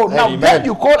of God." Now Amen. that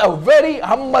you call a very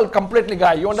humble, completely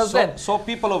guy. You understand? So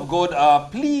people of God,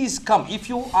 please come. If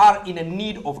you are in a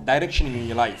need of direction in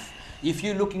your life, if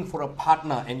you're looking for a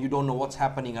partner and you don't know what's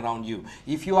happening around you,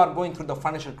 if you are going through the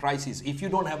financial crisis, if you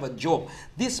don't have a job,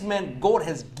 this man, God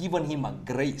has given him a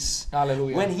grace.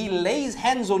 Hallelujah. When he lays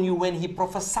hands on you, when he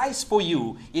prophesies for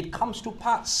you, it comes to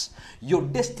pass. Your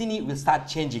destiny will start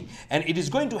changing. And it is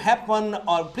going to happen,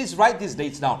 please write these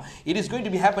dates down. It is going to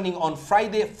be happening on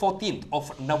Friday, 14th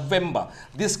of November.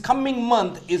 This coming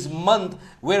month is month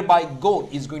whereby God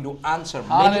is going to answer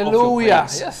many of your Hallelujah.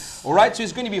 prayers. Yes. All right, so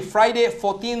it's going to be Friday,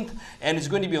 14th, and it's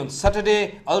going to be on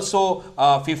Saturday, also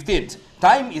 15th.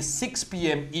 Time is 6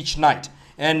 p.m. each night.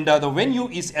 And the venue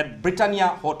is at Britannia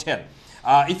Hotel.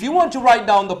 If you want to write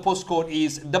down, the postcode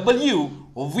is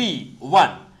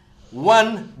WV1.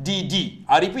 1DD.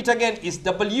 I repeat again, it's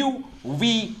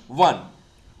WV1.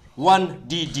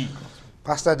 1DD.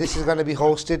 Pastor, this is going to be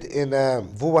hosted in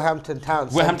Wolverhampton Town.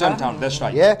 Wolverhampton Centre. Town, that's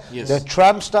right. Yeah, Yes. the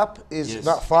tram stop is Yes.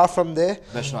 not far from there.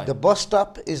 That's right. The bus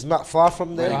stop is not far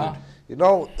from there. Very good. You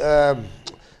know,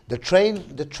 the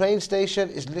train station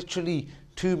is literally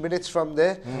 2 minutes from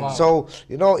there. Wow. So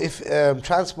you know, if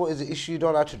transport is an issue, you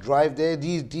don't have to drive there.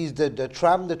 The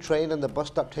tram, the train, and the bus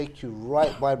stop take you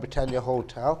right by Britannia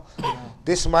Hotel.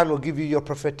 This man will give you your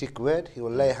prophetic word. He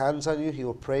will lay hands on you. He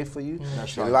will pray for you.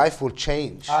 That's Your right. life will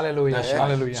change. Hallelujah. That's Yeah?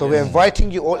 right. Hallelujah. So we're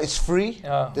inviting you all. It's free.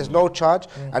 Yeah. There's no charge,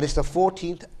 and it's the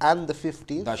 14th and the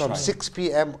 15th That's from right. 6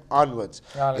 p.m. onwards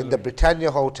in Hallelujah. the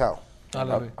Britannia Hotel.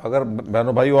 Hallelujah. अगर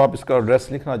बहनों भाइयों आप इसका address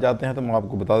लिखना चाहते हैं तो मैं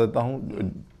आपको बता देता हूँ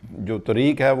जो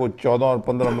तारीख है वो 14 और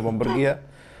 15 नवंबर की है।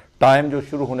 टाइम जो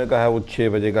शुरू होने का है वो 6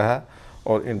 बजे का है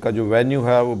और इनका जो वेन्यू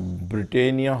है वो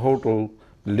ब्रिटानिया होटल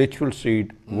लिचफिल्ड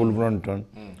स्ट्रीट वुल्वरहम्पटन।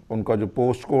 उनका जो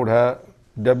पोस्ट कोड है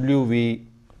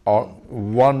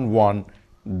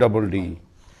WV11DD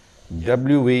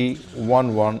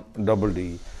WV11DD।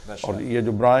 और ये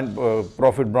जो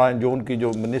प्रॉफिट ब्रायन जोन की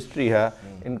जो मिनिस्ट्री है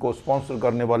इनको स्पॉन्सर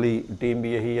करने वाली टीम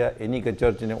भी यही है, इन्हीं के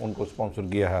चर्च ने उनको स्पॉन्सर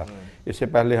किया है। इससे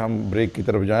पहले हम ब्रेक की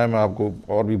तरफ जाएं, मैं आपको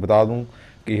और भी बता दूं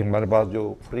कि हमारे पास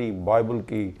जो फ्री बाइबल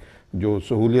की जो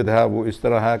सहूलियत है वो इस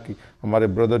तरह है कि हमारे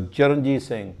ब्रदर चरणजीत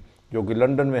सिंह जो कि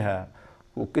लंदन में है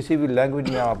वो किसी भी लैंग्वेज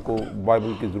में आपको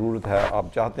बाइबल की ज़रूरत है,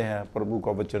 आप चाहते हैं प्रभु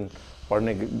का वचन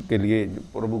पढ़ने के लिए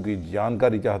प्रभु की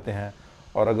जानकारी चाहते हैं,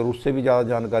 और अगर उससे भी ज़्यादा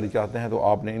जानकारी चाहते हैं तो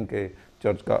आपने इनके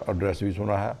चर्च का एड्रेस भी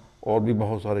सुना है, और भी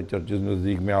बहुत सारे चर्चेज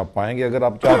नज़दीक में आप पाएंगे। अगर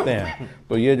आप चाहते हैं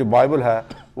तो ये जो बाइबल है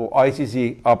वो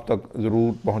ICC आप तक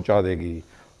ज़रूर पहुंचा देगी।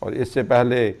 और इससे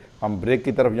पहले हम ब्रेक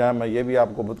की तरफ जाएं, मैं ये भी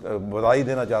आपको बधाई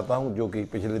देना चाहता हूं, जो कि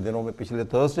पिछले दिनों में, पिछले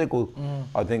थर्सडे को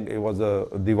I think it was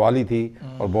Diwali थी,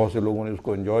 और बहुत से लोगों ने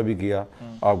उसको एंजॉय भी किया।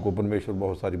 आपको परमेश्वर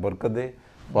बहुत सारी बरकत दे।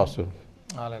 Pastor,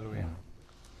 Hallelujah.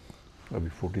 अभी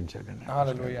 14 सेकंड है।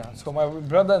 Hallelujah. So my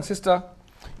brother and sister,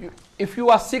 if you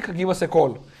are sick, give us a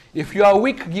call. If you are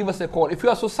weak, give us a call. If you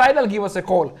are suicidal, give us a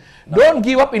call. Don't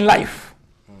give up in life.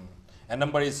 And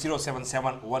number is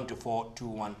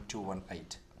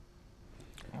 077-124-21218.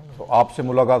 तो आपसे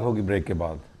मुलाकात होगी break के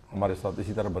बाद। हमारे साथ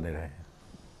इसी तरह बने रहें।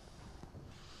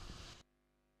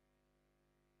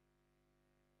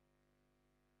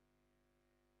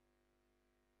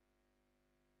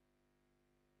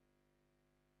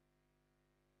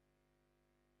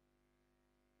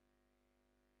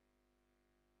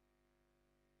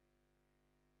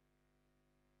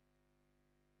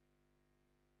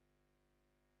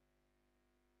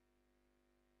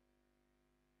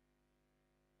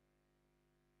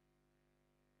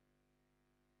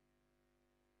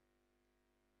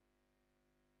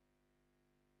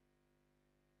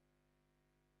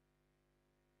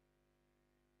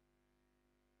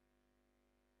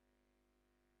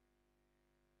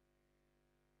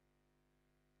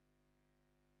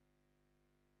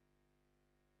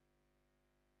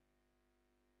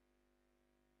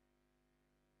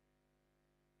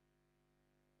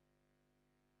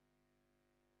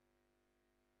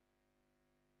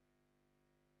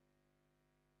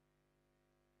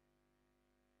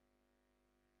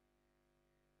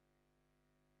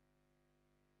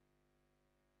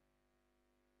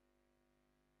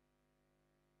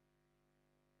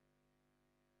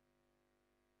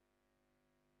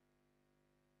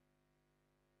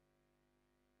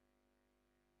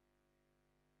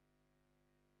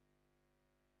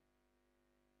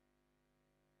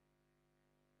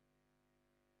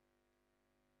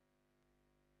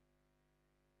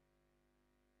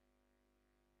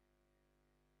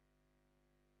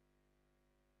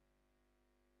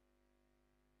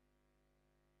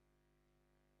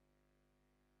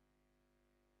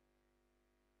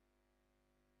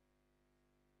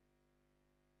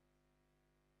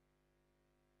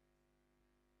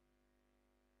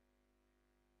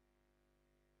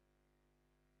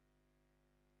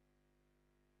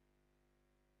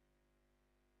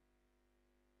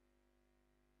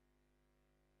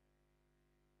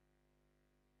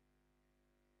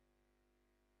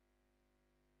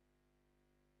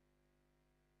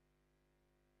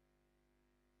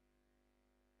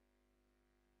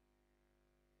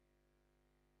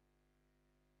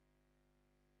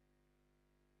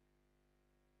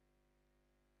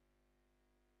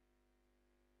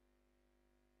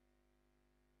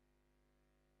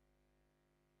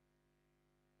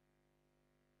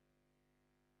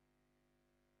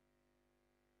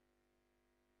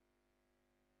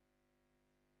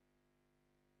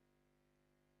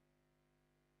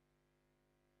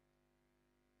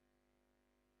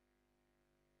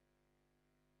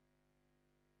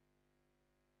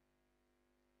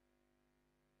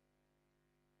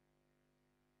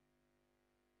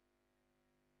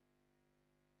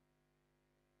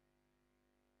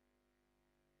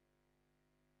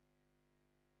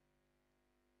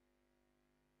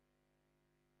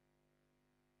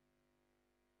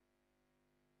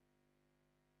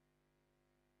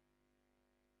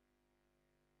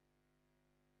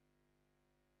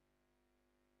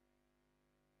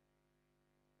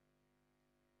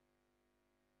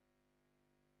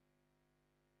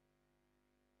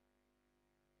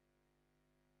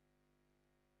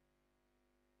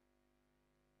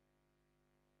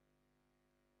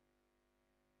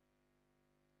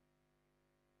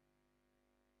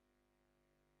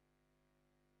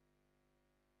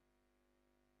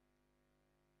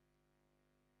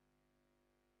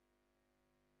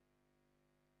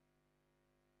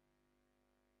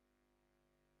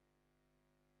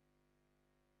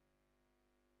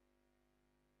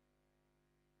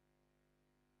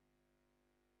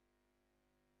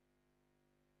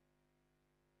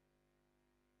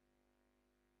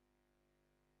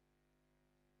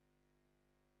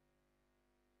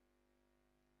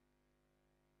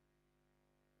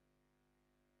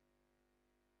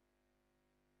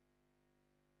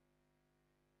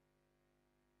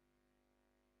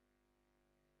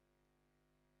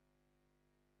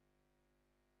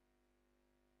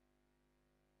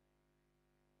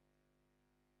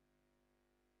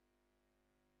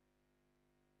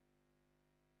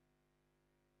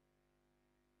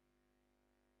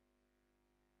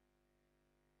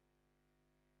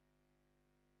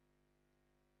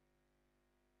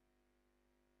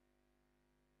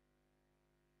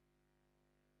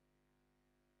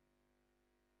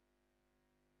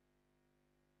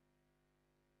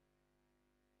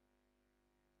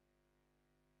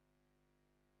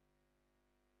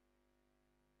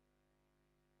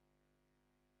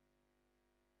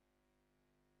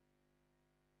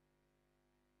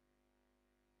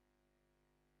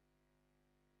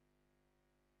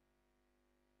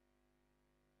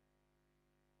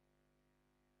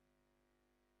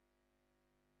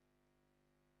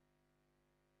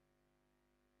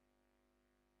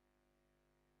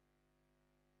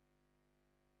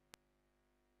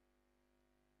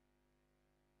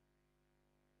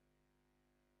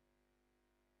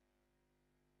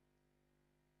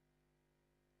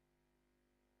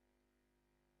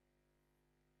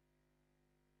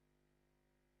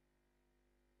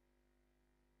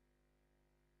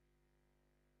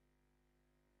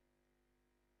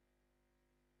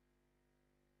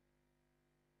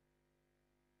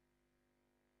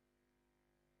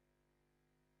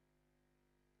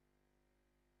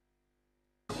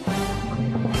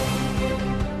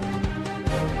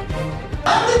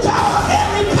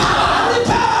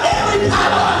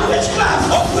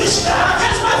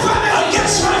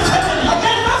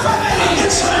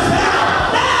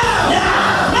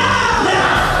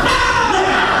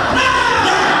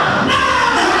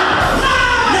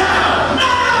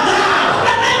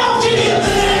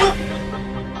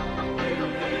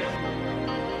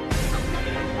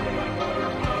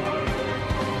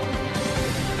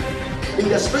 In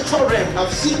the spiritual realm,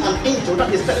 I've seen an angel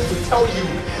that is telling to tell you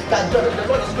that the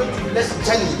Lord is going to bless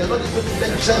Jenny. The Lord is going to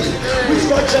bless Jenny. Which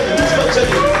God Jenny? Which God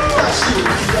Jenny? That's you.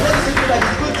 The Lord is saying that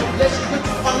He's going to bless you, He's going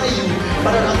to honor you.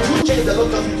 But there are two things the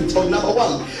Lord tells me to tell you. Number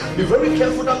one, be very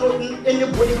careful that not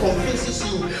anybody convinces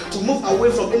you to move away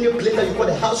from any place that you call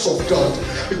the house of God.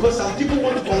 Because some people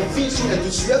want to convince you and to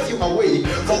swerve you away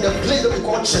from the place that we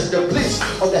call church, the place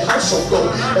of the house of God.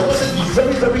 The Lord says be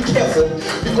very, very careful,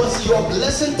 because your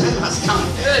blessing time has come.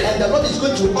 And the Lord is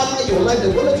going to honor your life.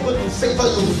 The Lord is going to favor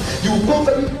you. You will go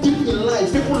very deep in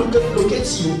life. People locate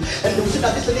you and they will say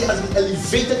that this lady has been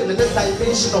elevated in the next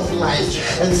dimension of life.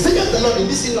 And say the Lord, in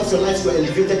this season of your life, you are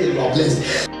elevated and you are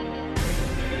blessed.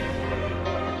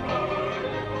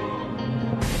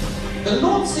 The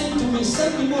Lord said to me,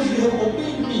 son, because you have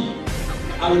obeyed me,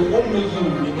 I will honor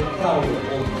you in the crowd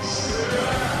of others.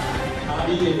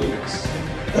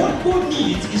 What God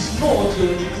needs is not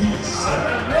your degrees.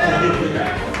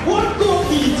 What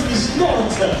God needs is not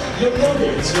your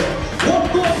knowledge.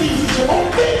 What God needs is your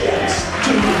obedience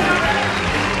to me.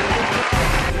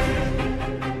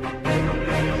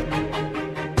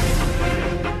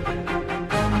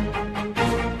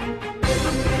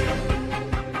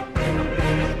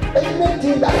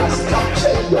 Anything that has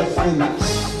captured your finance,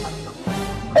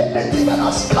 anything that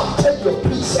has captured your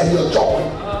peace and your joy,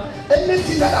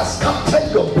 anything that has captured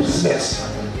your business,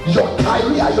 your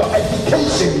career, your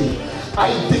education, I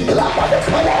declare by the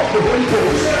power of the Holy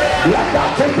Ghost, let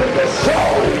that thing be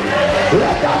destroyed.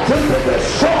 Let that thing be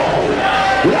destroyed.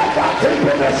 Let that thing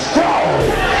be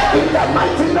destroyed. In the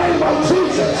mighty name of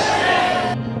Jesus.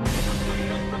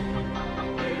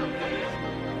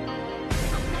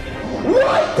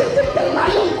 Why didn't the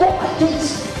lion go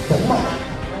against the man?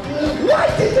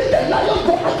 Why didn't the lion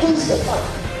go against the man?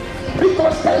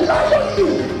 Because the lion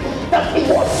knew that it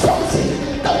was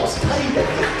something that was carrying the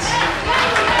gate.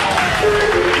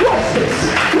 Watch this.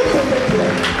 Listen to me.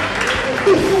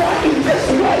 If you are in this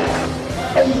life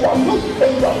and you are not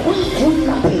and you are going through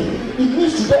nothing, it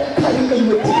means you don't carry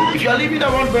anything. If you are living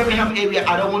around Birmingham area,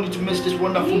 I don't want you to miss this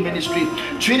wonderful ministry.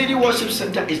 Trinity Worship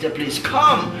Center is the place.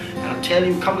 Come, and I tell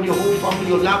you, come with your whole family,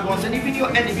 your loved ones, and even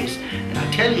your enemies. And I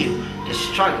tell you, the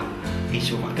struggle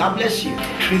is over. God bless you.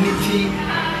 Trinity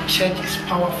Church is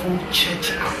powerful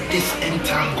church at this end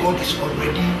time. God is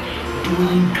already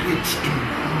doing great in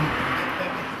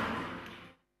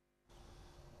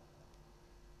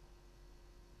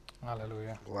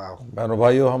Hallelujah. Wow. बहनों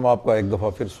भाइयों, हम आपका एक दफ़ा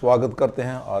फिर स्वागत करते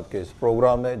हैं आज के इस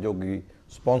प्रोग्राम में, जो कि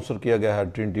स्पॉन्सर किया गया है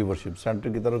ट्रिनिटी वर्शिप सेंटर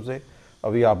की तरफ से।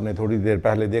 अभी आपने थोड़ी देर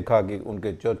पहले देखा कि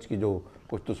उनके चर्च की जो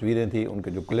कुछ तस्वीरें थी,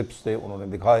 उनके जो क्लिप्स थे उन्होंने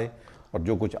दिखाए, और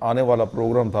जो कुछ आने वाला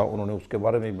प्रोग्राम था उन्होंने उसके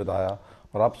बारे में भी बताया।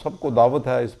 और आप सबको दावत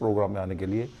है इस प्रोग्राम में आने के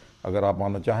लिए, अगर आप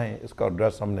आना चाहें। इसका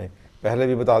एड्रेस हमने पहले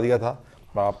भी बता दिया था,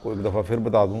 मैं आपको एक दफ़ा फिर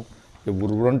बता दूँ कि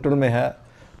वुलवरम्पटन में है।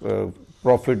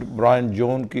 प्रॉफिट ब्रायन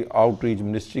जॉन की आउटरीच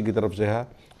मिनिस्ट्री की तरफ से है,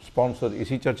 स्पॉन्सर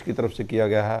इसी चर्च की तरफ से किया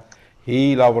गया है।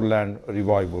 Heal our land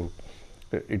revival,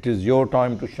 it is your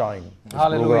time to shine.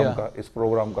 इस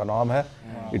प्रोग्राम का नाम है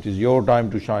it is your time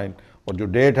to shine. और जो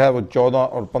डेट है वो 14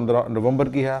 और 15 नवंबर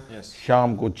की है।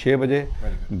 शाम को 6 बजे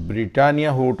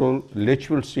ब्रिटानिया होटल,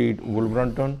 लिचविल स्ट्रीट,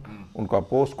 वुलवरम्पटन। उनका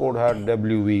पोस्ट कोड है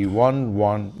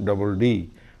WV11DD,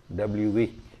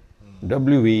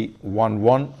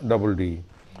 WV11DD।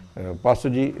 पास्टर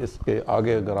जी, इसके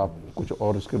आगे अगर आप कुछ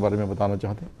और इसके बारे में बताना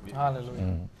चाहते हैं।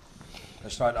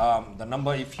 That's right. The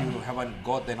number, if you haven't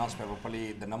got the announcement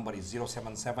properly, the number is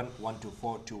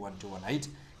 077-124-21218.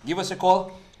 Give us a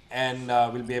call and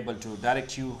we'll be able to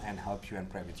direct you and help you and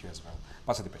pray with you as well.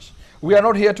 Pastor Dipesh. We are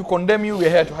not here to condemn you, we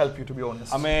are here to help you, to be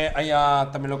honest. અમે અહીંયા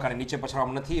તમે લોકોને નીચે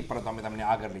પછાડવા નથી, પરંતુ અમે તમને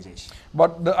આગળ લઈ જઈશું.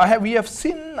 But we have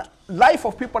seen life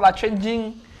of people are changing,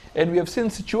 and we have seen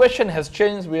situation has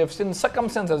changed, we have seen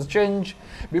circumstances has changed,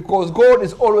 because God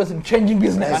is always in changing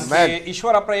business.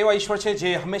 ઈશ્વર આપણા એવા ઈશ્વર છે જે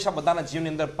હંમેશા બધાના જીવનની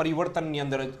અંદર પરિવર્તનની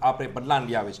અંદર આપણે બદલાવ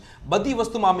લઈ આવે છે. બધી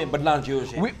વસ્તુમાં અમે બદલાવ જોયો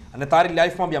છે અને તારી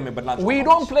લાઈફમાં બી અમે બદલાવ. We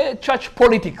don't play church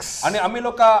politics. અને અમે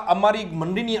લોકો અમારી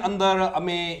મંડળીની અંદર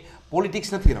અમે politics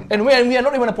નથી રમતા. And we are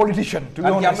not even a politician, to be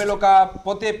honest. અમે લોકો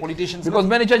પોતે politicians, because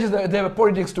many churches they have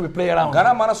politics to play around.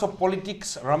 ઘણા માણસો politics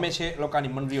રમે છે લોકોની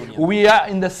મંડળીઓની. We are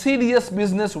in the serious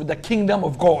business with the kingdom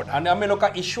of God. અને અમે લોકો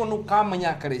ઈશ્વરનું કામ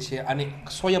અહીંયા કરે છે અને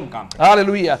સ્વયં કામ.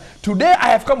 Hallelujah. Today I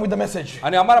have come with a message.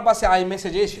 અને અમારા પાસે આ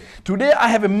મેસેજ એ છે. Today I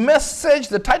have a message.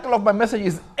 The title of my message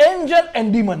is angel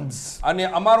and demons. અને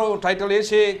અમારો ટાઇટલ એ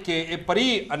છે કે એ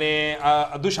પરી અને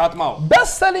અદૃશ્ય આત્માઓ.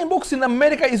 Best-selling books in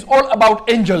America is all about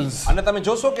angels. અને તમે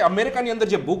જોશો કે અમેરિકાની અંદર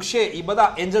જે બુક છે એ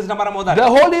બધા એન્જલ્સ ના બારામાં The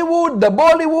વધારે. Hollywood, the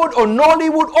Bollywood or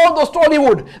Nollywood, all those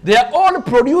Tollywood, they are all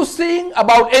producing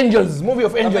about angels, movie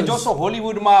of તમે angels. જોશો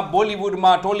હોલીવુડમાં,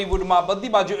 બોલીવુડમાં, ટોલીવુડમાં બધી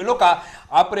બાજુ એ લોકો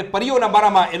આપણે પરીઓના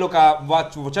બારામાં એ લોકો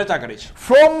ચર્ચા કરે છે.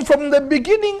 From the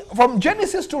beginning, from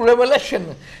Genesis to Revelation,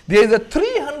 there is a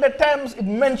 300 times it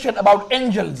mentioned about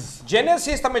angels.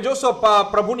 Genesis તમે જોશો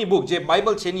પ્રભુની બુક જે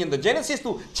બાઇબલ છે એની અંદર જેનેસિસ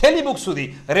થી છેલ્લી બુક સુધી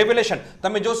રેવેલેશન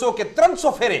તમે જોશો કે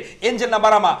 300 ફેરે એન્જલના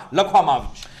બારામાં લખવામાં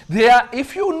આવ્યું છે. There,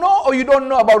 if you know or you don't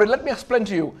know about it, let me explain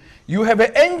to you. You have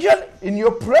an angel in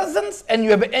your presence and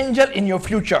you have an angel in your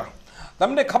future.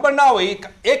 તમને ખબર ના હોય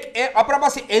એક આપણા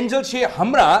પાસે એન્જલ છે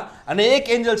હમણાં અને એક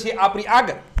એન્જલ છે આપણી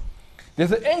આગળ.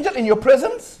 There's an angel in your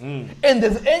presence and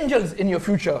there's angels in your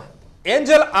future.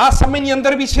 Angel આ સમયની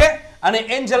અંદર બી છે અને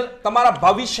એન્જલ તમારા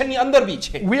ભવિષ્યની અંદર બી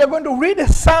છે. We are going to read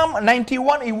Psalm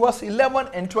 91 in verse 11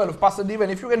 and 12. Pastor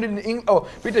Devan, if you can read in English, oh,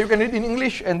 Peter, you can read in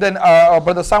English and then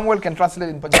Brother Samuel can translate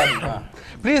in Punjabi.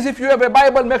 Please, if you have a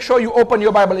Bible, make sure you open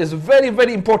your Bible. It's very,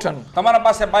 very important. તમારા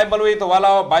પાસે Bible હોય તો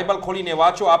વાલાઓ Bible ખોલીને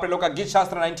વાંચો. આપણે લોકો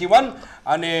ગીતશાસ્ત્ર 91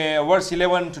 અને verse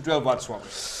 11 to 12 વાંચશું.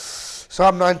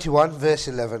 Psalm 91 verse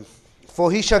 11.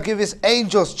 For he shall give his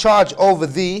angels charge over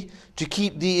thee to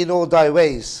keep thee in all thy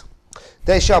ways.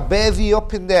 They shall bear thee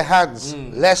up in their hands,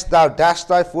 lest thou dash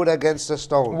thy foot against a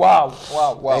stone. Wow,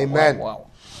 wow, wow. Amen. Wow, wow.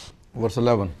 Verse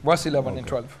 11. Verse 11 and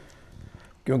 12.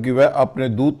 क्योंकि वह अपने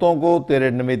दूतों को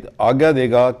तेरे निमित्त आज्ञा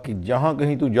देगा कि जहाँ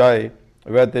कहीं तू जाए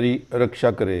वह तेरी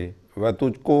रक्षा करे. वह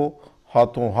तुझको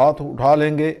हाथों हाथ उठा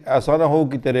लेंगे, ऐसा न हो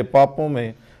कि तेरे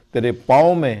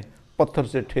पाँव में पत्थर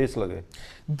से ठेस लगे.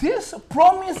 This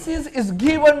promises is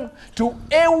given to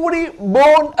every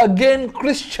born again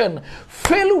Christian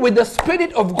filled with the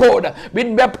Spirit of God,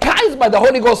 been baptized by the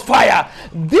Holy Ghost fire.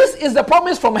 This is the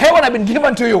promise from heaven have been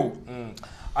given to you.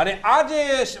 અને આ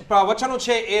જે વચનો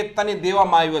છે એ તને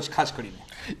દેવામાં આવ્યો છે ખાસ કરીને.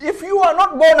 If you are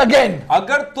not born again,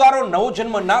 અગર તારો નવો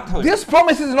જન્મ ના થયો this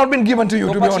promise has not been given to you,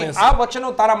 તો to be પછી honest. આ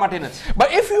વચનો તારા માટે નથી.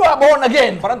 But if you are born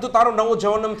again, પરંતુ તારો નવો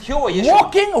જન્મ થયો હોય ઈશ્વર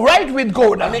walking right with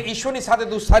God, અને ઈશ્વરની સાથે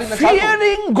તું સારી રીતે ચાલતો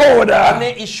fearing God, અને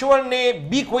ઈશ્વરને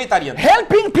બીક હોય તારી અંદર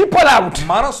helping people out,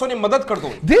 માણસોને મદદ કરતો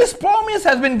હોય this promise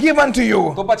has been given to you.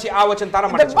 તો પછી આ વચન તારા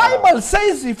માટે The છે. Bible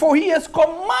says, for he has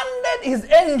commanded his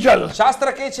angel,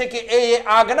 શાસ્ત્ર કહે છે કે એ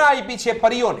આજ્ઞા આપી છે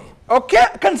પરીઓને okay,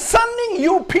 concerning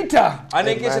you, Peter,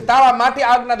 અને કહે છે તારા માટે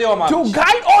આજ્ઞા દેવામાં to આવી છે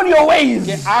guide all your ways.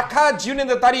 કે આખા જીવનની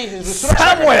અંદર તારી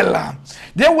સુરક્ષા કરે. Samuel,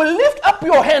 they will lift up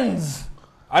your hands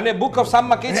અને બુક ઓફ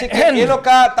સામમાં કહે છે કે hand. એ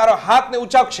લોકો તારો હાથને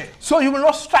ઉંચાવશે. so you will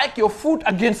not strike your foot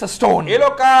against a stone. એ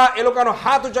લોકોનો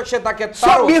હાથ ઉંચકશે તાકે So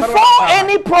તારો before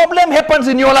any problem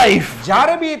happens in your life,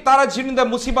 જ્યારે બી તારા જીવનની અંદર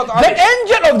મુસીબત the આવે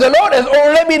angel of the Lord has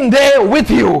already been there with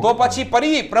you. તો પછી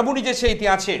પરી પ્રભુની જે છે એ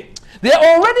ત્યાં છે They are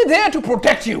already there to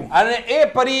protect you. અને એ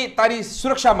પરી તારી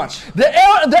સુરક્ષામાં છે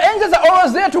The angels are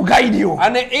always there to guide you.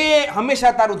 અને એ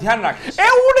હંમેશા તારું ધ્યાન રાખે છે.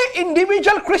 Every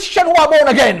individual Christian who are born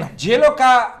again, જે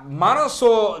લોકો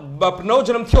માણસો નવો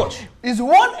જન્મ થયો છે is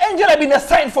one angel have been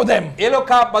assigned for them. એ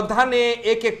લોકો બધાને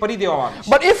એક એક પરી દેવામાં આવે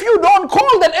છે. But if you don't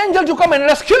call that angel to come and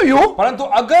rescue you, પરંતુ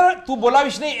અગર તું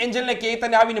બોલાવીશ નહીં એન્જલને કે એ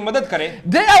તને આવીને મદદ કરે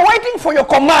they are waiting for your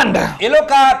command. એ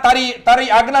લોકો તારી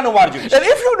આજ્ઞાનો વાર જોઈશે. And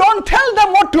if you don't tell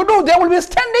them what to do, they will be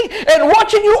standing and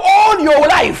watching you all your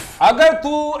life. અગર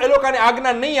તું એ લોકોને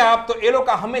આજ્ઞા નહીં આપ તો એ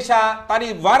લોકો હંમેશા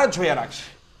તારી વાર જ જોયા રાખશે.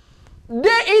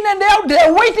 Day in and day out, they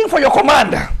are waiting for your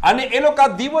command. અને એ લોકો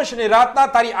દિવસ અને રાતના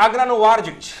તારી આજ્ઞાનો વાર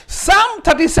જોઈશે. Psalm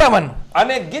 37,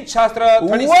 અને ગીત શાસ્ત્ર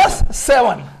verse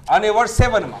 7. અને verse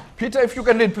 7 માં Peter, if you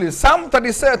can read, please. Psalm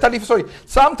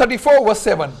 34, verse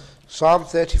 7. Psalm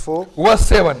 34 Verse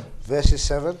 7. verses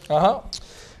 7. Uh-huh.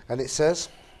 And it says,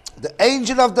 the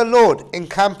angel of the Lord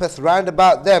encampeth round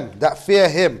about them that fear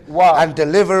him, Wow. and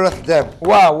delivereth them.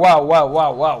 Wow, wow, wow,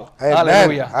 wow, wow. Amen.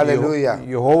 Hallelujah. Hallelujah.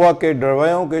 यहोवा के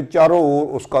डरवयों के चारों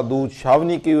ओर उसका दूत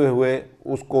छावनी किए हुए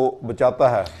उसको बचाता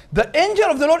है. The angel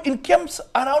of the Lord encamps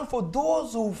around for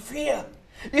those who fear.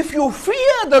 If you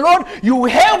fear the Lord, you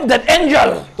have that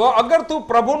angel. તો અગર તું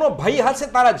પ્રભુનો ભય હશે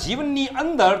તારા જીવનની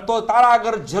અંદર તો તારા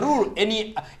આગળ જરૂર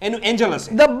એનું એન્જલ હશે.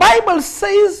 The Bible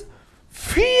says,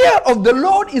 fear of the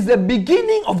Lord is the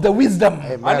beginning of the wisdom.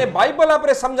 અને બાઇબલ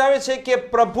આપણે સમજાવે છે કે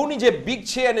પ્રભુની જે બીક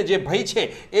છે અને જે ભય છે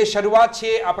એ શરૂઆત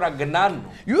છે આપણા જ્ઞાનનું.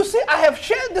 You see, I have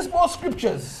shared these more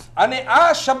scriptures અને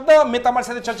આ શબ્દ મેં તમારી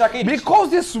સાથે ચર્ચા કરી because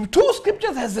these two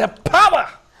scriptures has a power.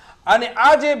 અને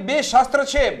આ જે બે શાસ્ત્ર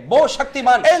છે બહુ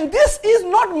શક્તિમાન છે. And this is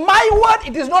not my word.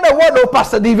 It is not a word of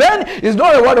Pastor Diven. It's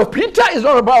not a word of Peter. It's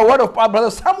not a word of Brother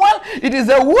Samuel. It is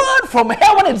a word from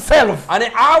heaven itself.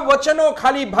 અને આ વચનો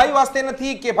ખાલી ભાઈ વાસ્તે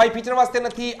નથી કે ભાઈ Peter વાસ્તે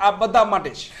નથી, આ બધા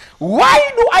માટે છે. Why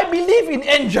do I believe in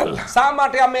angel? શા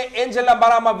માટે અમે એન્જલના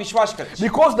બારામાં વિશ્વાસ કરીએ?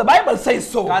 Because the Bible says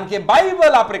so. કારણ કે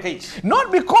બાઇબલ આપણે કહી છે.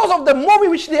 Not because of the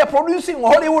movie which they are producing,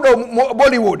 Hollywood or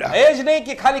Bollywood. એ જ નહીં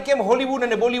કે ખાલી કેમ હોલીવુડ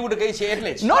અને બોલીવુડ કહી છે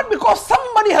એટલે જ. Not because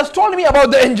somebody has told me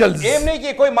about the angels. એમ નહીં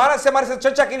કે કોઈ માણસે મારી સાથે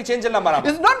ચર્ચા કરી છે એન્જલના બારામાં.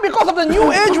 It's not because of the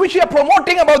new age which we are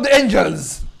promoting about the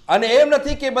angels. અને એમ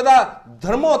નથી કે બધા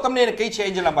ધર્મો તમને કહી છે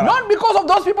એન્જલના બારામાં. Not because of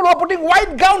those people who are putting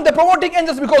white gown, they're promoting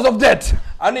angels because of that.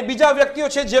 અને બીજા વ્યક્તિઓ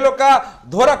છે જે લોકો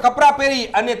ધોરા કપડા પહેરી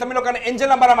અને તમે લોકોને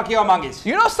એન્જલના બારામાં કહેવા માંગે છે.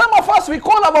 You know, some of us, we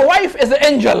call our wife as an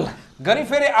angel. ઘણી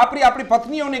ફેરે આપણી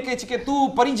પત્નીઓને કહે છે કે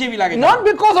તું પરી જેવી લાગે છે. Not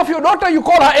because of your daughter, you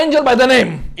call her angel by the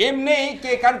name. એમ નહીં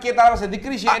કે કારણ કે તારા પાસે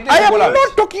દીકરી છે એટલે I am બોલાવે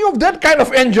not talking of that kind of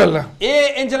angel. એ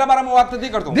એન્જલના બારામાં વાત નથી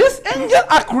કરતો. These angels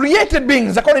are created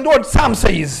beings, according to what Psalm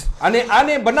says. અને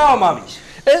આને બનાવવામાં આવી છે.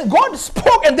 And God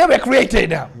spoke and they were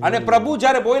created. અને પ્રભુ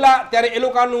જ્યારે બોલ્યા ત્યારે એ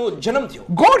લોકોનો જન્મ થયો.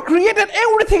 God created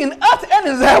everything in earth and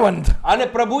in heaven. અને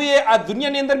પ્રભુએ આ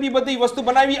દુનિયાની અંદર બી બધી વસ્તુ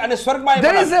બનાવી અને સ્વર્ગમાં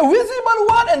There is a visible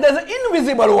world and there is an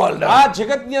invisible world. આ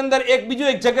જગતની અંદર એક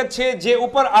બીજું એક જગત છે જે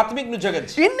ઉપર આત્મિકનું જગત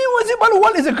છે. Invisible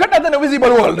world is greater than a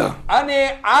visible world. અને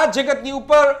આ જગતની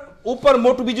ઉપર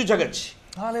મોટું બીજું જગત છે.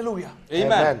 Hallelujah.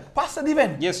 Amen. Pastor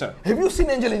Diven. Yes sir. Have you seen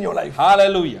angel in your life?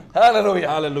 Hallelujah. Hallelujah.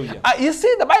 Hallelujah. You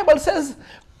see, the Bible says,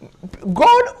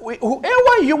 God,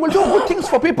 whoever you will do good things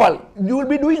for people, you will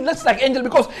be doing less like angel,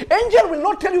 because angel will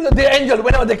not tell you that they're angel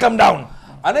whenever they come down.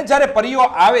 અને જ્યારે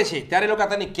પરીઓ આવે છે ત્યારે લોકો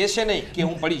તને કહેશે નહીં કે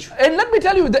હું પરી છું. And let me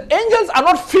tell you, the angels are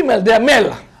not female, they are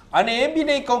male. અને એમ બી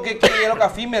નહીં કહું કે એ લોકો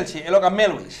ફિમેલ છે, એ લોકો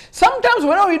મેલ હોય છે. Sometimes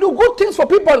whenever you do good things for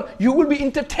people, you will be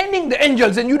entertaining the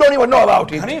angels and you don't even know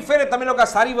about it. ઘણી ફેરે તમે લોકો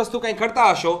સારી વસ્તુ કંઈ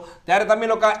કરતા હશો ત્યારે તમે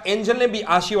લોકો એન્જલને બી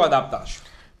આશીર્વાદ આપતા હશો.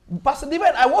 Pastor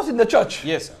Diven, I was in the church.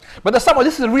 Yes sir. But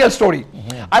this is a real story.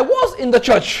 I was in the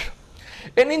church.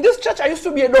 And in this church, I used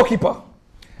to be a doorkeeper.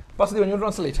 Pastor Diven, you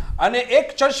translate. અને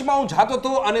એક ચર્ચમાં હું જાતો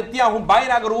હતો અને ત્યાં હું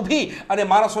બાયર આગળ ઊભી અને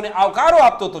માણસોને આવકારો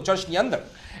આપતો હતો ચર્ચની અંદર.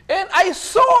 And I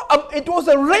saw, it was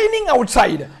raining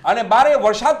outside. અને બારે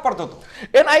વરસાદ પડતો હતો.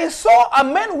 And I saw a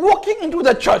man walking into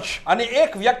the church. અને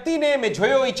એક વ્યક્તિને મેં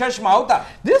જોયો એ ચર્ચમાં આવતા.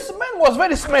 This man was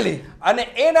very smelly. અને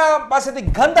એના પાસેથી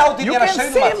ગંધ આવતી You તેના can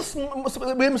શરીરમાંથી.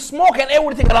 see him smoke and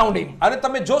everything around him. અને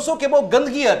તમે જોશો કે બહુ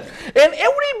ગંદકી હતી. And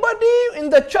everybody in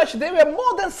the church, there were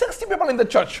more than 60 people in the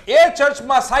church. એ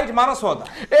ચર્ચમાં 60 માણસો હતા.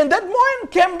 And that man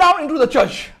came down into the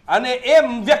church. અને એ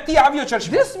વ્યક્તિ આવ્યો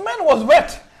ચર્ચમાં. This man was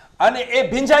wet. અને એ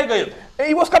ભીંજાઈ ગયો.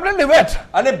 He was completely wet.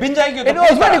 અને ભીંજાઈ ગયો. And he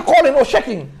was very cold and was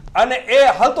shaking. અને એ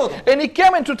હલતો હતો. And he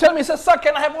came in to tell me, he said, "Sir,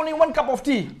 can I have only one cup of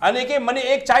tea?" અને કે મને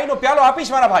એક ચાયનો પ્યાલો આપીશ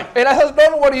મારા ભાઈ. And I said,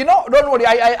 "Don't worry, don't worry.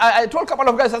 I told a couple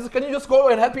of guys, I said, can you just go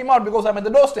and help him out because I'm at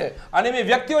the doorstep." અને મેં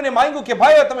વ્યક્તિઓને માંગ્યું કે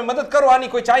ભાઈઓ તમે મદદ કરો આની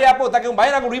કોઈ ચાય આપો તાકે હું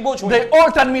બાયર આગળ ઊભો છું. They all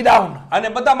turned me down. અને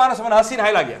બધા માણસો મને હસીને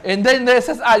હાય લાગ્યા. And then they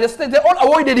says, they all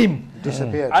avoided him.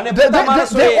 Disappeared. અને બધા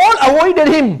માણસો They all avoided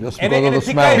him Just એને because of એને the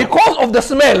smell. શીખાય. because of the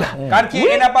smell. કારણ કે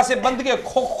એના પાસે બંદગી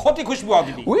ખોટી ખુશ્બુ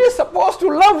આવતી હતી. We are supposed to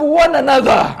love one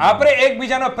another. આપણે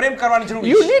એકબીજાનો પ્રેમ કરવાની જરૂર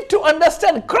You છે. need to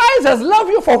understand Christ has loved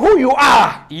you for who you are.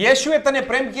 યેશુએ તને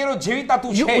પ્રેમ કર્યો જેવીતા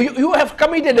તું છે. You have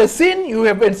committed a sin. You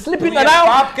have been sleeping તું around.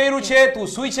 પાપ કર્યું છે, તું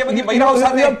સૂઈ છે બધી You બૈરાઓ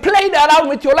સાથે. have played around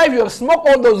with your life. You have smoked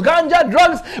all those ganja,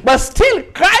 drugs, but still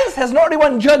Christ has not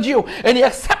even judged you, and He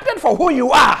accepted for who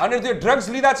you are. અને તે ડ્રગ્સ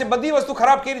લીધા છે, બધી વસ્તુ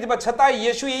ખરાબ કરી છે, પણ છતાંય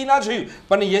યેશુએ એ ના જોયું,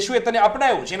 પણ યેશુએ તને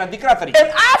અપનાવ્યો છે એના દીકરા તરીકે. And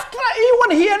after even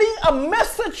hearing a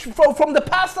message from the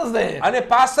pastors there, અને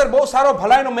પાસ્ટર બહુ સારો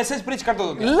ભલાઈનો મેસેજ પ્રીચ કરતો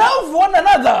હતો love one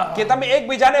another, કે તમે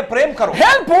એકબીજાને પ્રેમ કરો,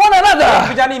 help one another.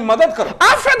 એકબીજાની મદદ કરો.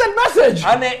 After that message,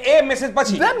 અને એ મેસેજ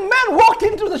પછી that man walked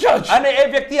into the church. અને એ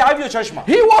વ્યક્તિ આવ્યો ચર્ચમાં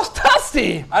He was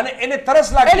thirsty અને એને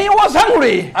તરસ and લાગી he was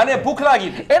hungry. અને ભૂખ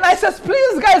લાગી હતી. And I said,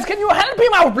 please guys, can you help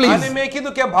him out, અને please? મેં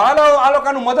કીધું કે ભાલો આ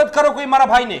લોકોનું મદદ કરો કોઈ મારા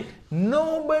ભાઈને.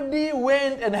 Nobody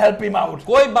went and helped him out.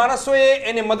 કોઈ માણસોએ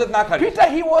એને મદદ ના કરી. Peter,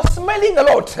 he was smelling a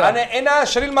lot. અને એના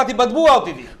શરીરમાંથી બદબુ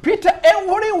આવતી હતી. Peter,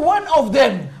 every one of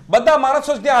them બધા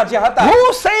માણસો ત્યાં જે હતા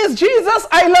who says, Jesus,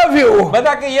 I love you,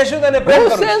 બધા કે યેશુ તને પ્રેમ who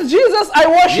કરું છું, says, Jesus, I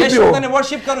worship Yeshu તને you,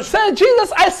 વર્શિપ કરું છું, say,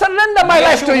 Jesus, I surrender my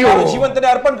life Yeshu to મારું you. જીવન તને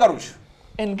અર્પણ કરું છું.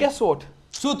 And guess what?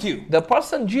 શું થયું? The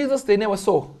person Jesus they never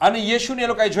saw. અને યેશુને એ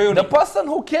લોકોએ જોયો The નહીં. person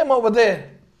who came over there,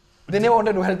 they never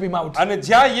wanted to help him out. અને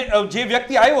જ્યાં જે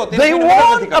વ્યક્તિ આવ્યો તેને They કોઈને મદદ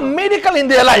નથી want a કરી. miracle in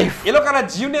their life, એ લોકોના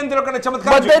જીવની અંદર એ લોકોને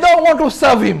ચમત્કાર but they જોઈએ, don't want to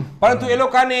serve him. પરંતુ એ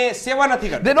લોકોને સેવા નથી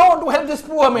કરતા, They don't want to help this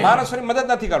poor man. માણસોની મદદ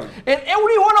નથી કરવી. And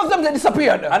every one of them, they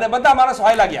disappeared. અને બધા માણસો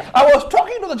હાય લાગ્યા. I was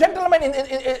talking to the gentleman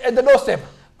at the doorstep.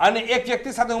 અને એક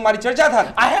વ્યક્તિ સાથે હું મારી ચર્ચા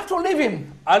થાતી I have to leave him.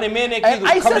 અને મેં એને And કીધું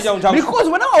I ખબર said, જાઉં જાઉં છું. because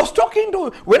when I was talking to,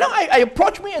 when I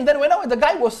approached me, and then when the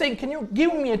guy was saying, can you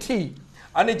give me a tea?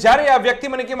 અને જ્યારે આ વ્યક્તિ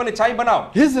મને કે મને ચાય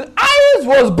બનાવો His eyes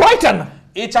was brightened.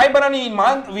 એ ચાય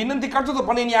બનાવવાની વિનંતી કરતો હતો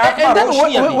પણ એની આંખમાં And then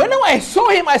રોશની હતી. whenever I saw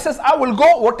him, I says, I will go,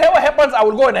 whatever happens, I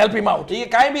will go and help him out. એ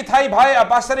કાંઈ બી થાય ભાઈ આ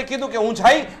પાસ્ટરે કીધું કે હું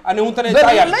જઈ અને હું તને The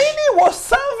ચાય આપીશ. lady was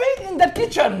serving in the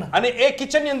kitchen. અને એ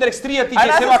કિચનની અંદર એક સ્ત્રી હતી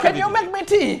And જે I સેવા said, can કરતી you હતી. make me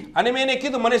tea? અને મેં એને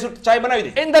કીધું મને ચાય બનાવી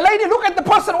દે. And the lady looked at the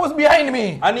person who was behind me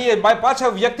અને એ પાછા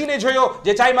વ્યક્તિને જોયો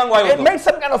જે ચાય માંગવા આવ્યો and હતો. made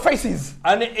some kind of faces.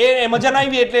 અને એ મજા ના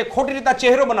આવી એટલે ખોટી રીતે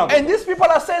ચહેરો બનાવ્યો. And these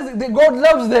people are saying that God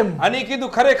loves them. અને એ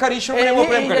કીધું ખરેખર ઈશ્વરને એવો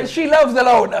પ્રેમ કરે And છે. she loves the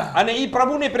Lord. અને ઈ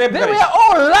પ્રભુને પ્રેમ They કરે were છે.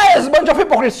 all liars, bunch of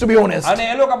hypocrites, to be honest. અને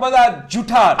એ લોકો બધા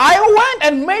જૂઠા. I went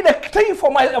and made a tea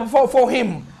for him.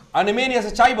 અને મેં એની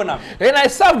સાથે ચાય બનાવી. And I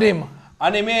served him.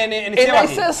 અને મેં એને And સેવા I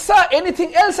કરી. said, sir,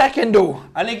 anything else I can do?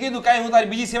 અને કીધું કાંઈ હું તારી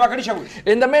બીજી સેવા કરી શકું?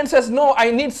 And the man says, no, I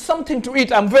need something to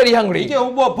eat. I'm very hungry. કે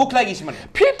હું બહુ ભૂખ લાગી છે મને.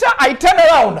 Peter, I turned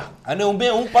around. અને હું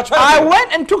પાછો I went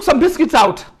and took some biscuits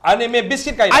out. અને મેં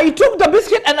બિસ્કિટ ખાઈ. I took the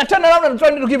biscuit and I turned around and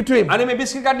tried to give it to him. અને મેં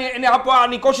બિસ્કિટ કાઢીને એને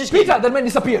આપવાની કોશિશ કરી. Peter, the man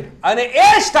disappeared. અને એ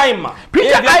જ ટાઈમમાં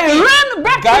Peter, એ વ્યક્તિ I ran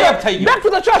ગાયબ થઈ ગયો. back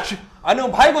to the church. અને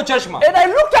હું ભાગ્યો ચર્ચમાં. And I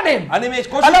looked at him. અને મેં And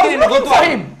કોશિશ I was કરીને looking ગોતવા for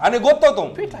him. અને ગોતતો હતો.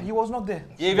 Peter, he was not there.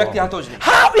 એ વ્યક્તિ હતો જ નહીં.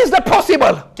 How is that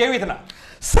possible? કેવી રીતના?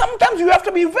 Sometimes you have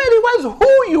to be very wise who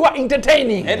you are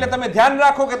entertaining. એટલે તમે ધ્યાન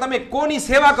રાખો કે તમે કોની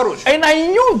સેવા કરો છો. And I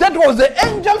knew that was the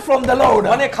angel from the Lord.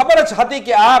 મને ખબર જ હતી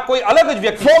કે આ કોઈ અલગ જ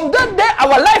વ્યક્તિ. From that day,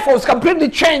 our life was completely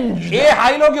changed. એ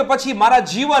હાઈલોગ્ય પછી મારા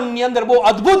જીવનની અંદર બહુ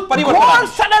અદ્ભુત પરિવર્તન God આવ્યું.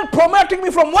 started promoting me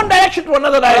from one direction to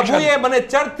another direction. પ્રભુએ મને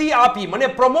ચડતી આપી, મને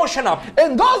પ્રમોશન આપી.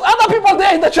 And those other people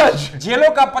there in the church જે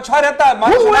લોકો પછવાડ હતા who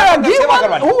માણસોના were અંદર સેવા given,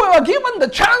 કરવાની. who were given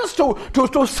the chance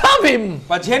to serve him,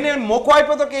 પણ જેને મોકો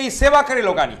આપ્યો તો કે એ સેવા કરે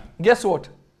લોકોની. guess what?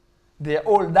 They are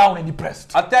all down and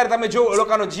depressed. અત્યારે તમે જો એ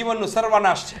લોકોનો જીવનનો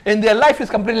સર્વનાશ છે. And their life is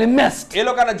completely messed. એ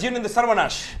લોકોના જીવનની અંદર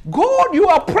સર્વનાશ. God, you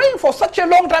are praying for such a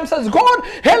long time, says, God,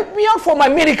 help me out for my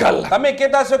miracle. તમે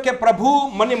કહેતા છો કે પ્રભુ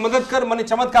મને મદદ કર, મને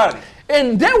ચમત્કાર દે.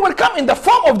 And they will come in the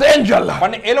form of the angel.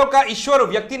 પણ એ લોકો ઈશ્વર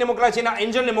વ્યક્તિને મોકલાય છે, એના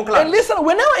એન્જલને મોકલાય. And listen,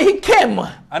 whenever he came,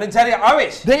 અને જ્યારે આવે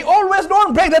છે they always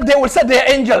don't break that they will say they are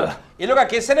angel. એ લોકો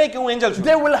કહેશે નહીં કે હું એન્જલ છું.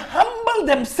 They will humble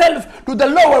themselves to the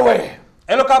lower way.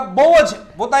 એ લોકો બહુ જ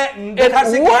પોતાને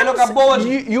દેખાડશે કે એ લોકો બહુ And જ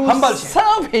once you હમ્બલ છે.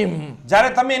 serve him, જ્યારે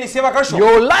તમે એની સેવા કરશો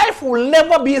your life will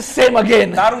never be the same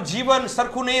again. તારું જીવન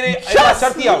સરખું નહીં રહે. એવા Just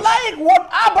ચડતી આવશે. like what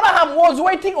Abraham was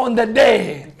waiting on the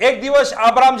day. એક દિવસ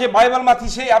આબ્રામ જે બાઇબલમાંથી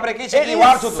છે આપણે કહે છે And કે એ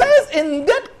વાર it જોતો. says in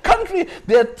that country,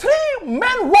 there 3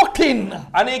 men walked in.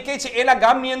 અને એ કહે છે એના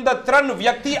ગામની અંદર 3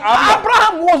 વ્યક્તિ આવ્યા.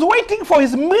 Abraham was waiting for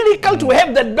his miracle to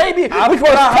have that baby, which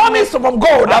was Abraham- promised from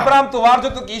God. આબ્રામ તો વાર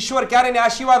જોતો કે ઈશ્વર ક્યારે એને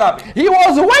આશીર્વાદ આપે. He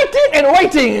was waiting and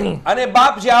waiting. અને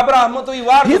બાપ જે આબ્રામ હતો એ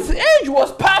વાર His જોતો. age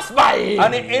was passed by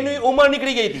અને એની ઉંમર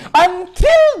નીકળી ગઈ હતી.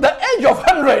 until the age of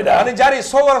 100, અને જ્યારે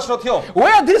 100 વર્ષનો થયો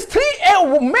where these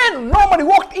 3 men normally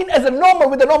walked in as a normal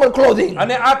with the normal clothing.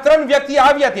 અને આ 3 વ્યક્તિ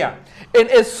આવ્યા ત્યાં. And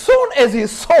as soon as he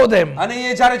saw them, અને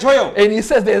એ જ્યારે જોયો and he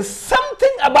says, there's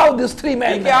something about these 3 A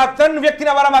men. કે આ 3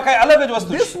 વ્યક્તિના વારામાં કઈ અલગ જ વસ્તુ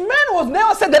This છે. man was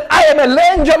never said that I am an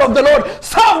angel of the Lord,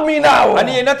 serve me now.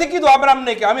 અને એ નથી કીધું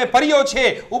આબ્રામને કે અમે પરીઓ છે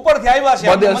ઉપરથી આવ્યા છે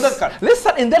But અમને મદદ કર.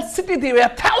 listen, in that city there were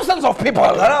thousands of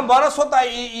people. ઘણા માણસો હતા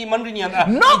એ મંડળીની અંદર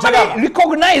એ Nobody જગામાં.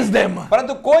 recognized them.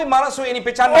 પરંતુ કોઈ માણસો એની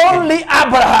પહેચાન ન કરી. Only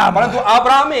Abraham. પરંતુ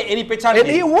આબ્રામે એની પહેચાન And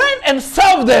he કરી. went and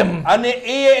served them. અને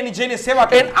એ એની જઈને સેવા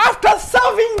And કરી. after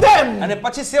serving them, અને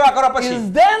પછી સેવા કરવા પછી is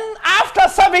then after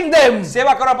serving them,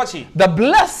 સેવા કરવા પછી the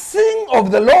blessing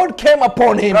of the Lord came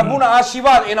upon him. પ્રભુના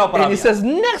આશીર્વાદ એના ઉપર And he આવ્યા. says,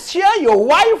 next year your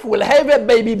wife will have a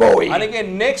baby boy. અને કે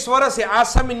નેક્સ્ટ વર્ષે આ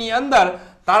સમયની અંદર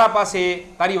તારા પાસે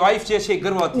તારી વાઇફ જે છે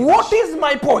ગર્ભવતી. What is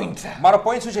my point? મારો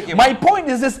પોઈન્ટ શું છે કે My point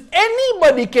is this: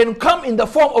 anybody can come in the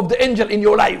form of the angel in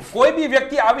your life. કોઈ બી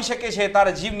વ્યક્તિ આવી શકે છે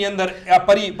તારા જીવની અંદર આ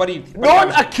પરી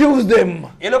Don't accuse them.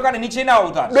 એ લોકોને નીચે ના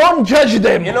ઉતાર. Don't judge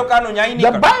them. એ લોકોનો ન્યાય નહીં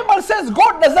The કર. Bible says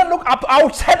God doesn't look up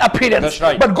outside appearance, That's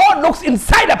right. but God looks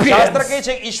inside શાસ્ત્ર appearance. કહે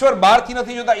છે કે ઈશ્વર બહારથી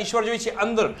નથી જોતા, ઈશ્વર જોઈ છે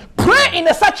અંદર. Pray in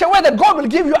a such a way that God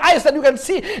will give you eyes that you can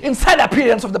see inside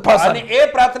appearance of the person. અને એ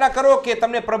પ્રાર્થના કરો કે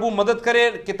તમને પ્રભુ મદદ કરે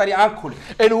કે તારી આંખ ખુલે.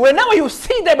 And whenever you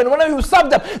see them and whenever you serve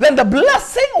them, then the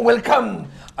blessing will come.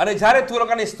 અને જ્યારે તું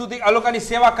લોકોની સ્તુતિ આ લોકોની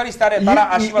સેવા કરીશ ત્યારે તારા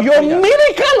આશીર્વાદ Your ખુલી જશે.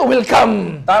 miracle will come.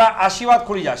 તારા આશીર્વાદ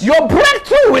ખુલી જશે. Your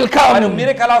breakthrough will તારું come.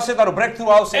 મિરેકલ આવશે, તારું બ્રેકથ્રુ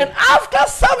આવશે. And after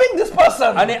serving this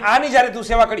person, અને આની જ્યારે તું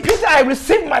સેવા કરી Peter, I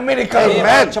received my miracle.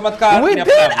 Amen. ચમત્કાર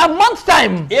Within a month's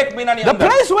time, એક મહિનાની the અંદર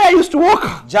place where I used to work,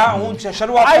 જ્યાં હું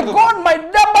શરૂઆત I કરતો હતો, got my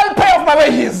double and pay off my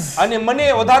wages. અને મને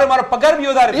વધારે મારો પગાર બી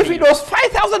વધારે If it was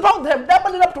 5,000 pounds, they have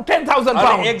doubled it up to 10,000 અને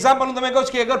pounds. એક્ઝામ્પલ હું તમે કહું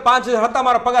છું કે અગર 5,000 હતા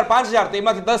મારો પગાર 5,000 તો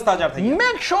એમાંથી 10,000 થઈ ગયા.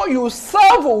 Make sure you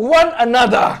serve one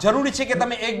another. જરૂરી છે કે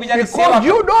તમે એકબીજાની સેવા Because કરો.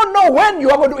 you don't know when you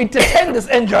are going to entertain this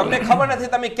angel. તમને ખબર નથી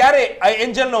તમે ક્યારે આ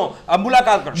એન્જલનો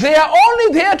મુલાકાત કરશો. They are only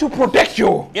there to protect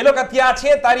you. એ લોકો ત્યાં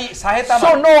છે તારી સહાયતા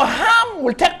So માટે no harm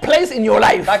will take place in your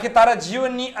life. તાકે તારા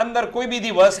જીવનની અંદર કોઈ બી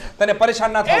દિવસ તને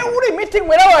પરેશાન ના થાય. Every meeting,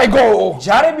 wherever I go,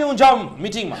 જ્યારે બી હું જાઉં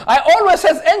મીટિંગમાં I always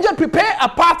says, angel, prepare a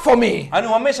path for me. અને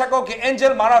હું હંમેશા કહું કે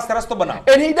એન્જલ મારા વાસ્તે રસ્તો બનાવ.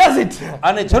 And he does it.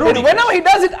 અને જરૂરી And whenever he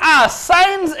does it,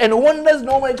 signs and wonders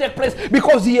normally take place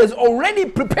because he has already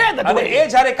prepared that અને way. એ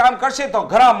જ્યારે કામ કરશે તો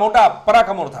ઘણા મોટા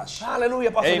પરાક્રમો થશે.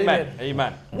 Hallelujah, Pastor Amen. David.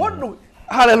 Amen. What do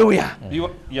Hallelujah.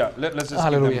 Let's just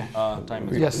Hallelujah. give them time.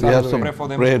 Yes, We have some Pray for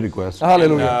them. prayer requests.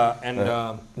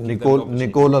 Hallelujah.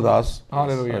 Nicola Das.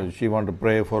 Hallelujah. She want to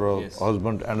pray for her Yes.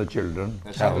 husband and her children.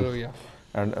 Hallelujah.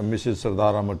 And Mrs.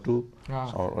 Sardar Amattu.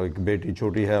 और एक बेटी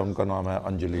छोटी है उनका नाम है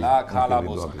Anjali.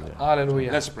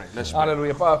 Hallelujah. Let's pray. Let's pray.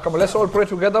 Hallelujah. Come on, let's all pray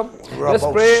together. Let's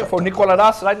pray for Nicola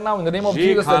Das right now in the name of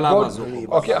Jesus. That God.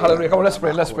 Okay, hallelujah. Come on, let's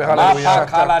pray. Let's pray.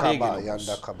 Hallelujah.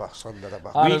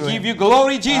 We give you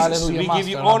glory, Jesus. We give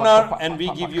you honor and we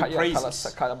give you praises.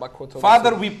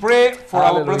 Father, we pray for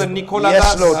our brother Nicola Yes,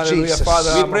 Das. Lord Hallelujah, Jesus.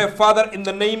 Father. We pray, Father, in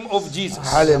the name of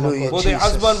Jesus. Hallelujah, For the Jesus.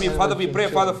 husband, Father, we pray,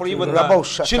 Father, for even the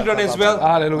children as well.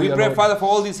 Hallelujah, We pray, Lord. Father, for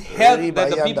all this health that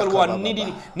the people who are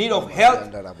need of health.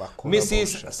 Mrs.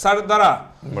 Sardara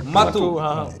Matu.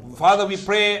 Father, we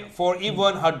pray for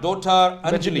even her daughter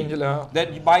Anjali,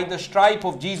 that by the stripe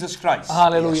of Jesus Christ,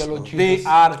 Hallelujah, Lord Jesus. they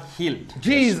are healed.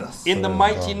 Jesus. In the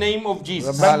mighty name of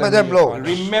Jesus. Remember them, Lord.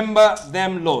 Remember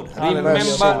them, Lord.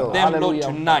 Remember Lord. them, Lord, Hallelujah.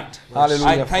 tonight. Hallelujah,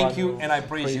 I thank Father. you and I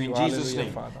praise you in Jesus' Hallelujah,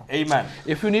 name. Father. Amen.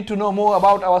 If you need to know more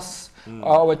about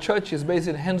our church is based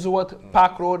in Hensworth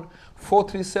Park Road,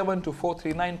 437 to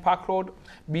 439 Park Road,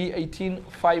 B18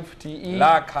 5TE.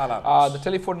 The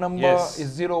telephone number Yes.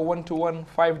 is 0121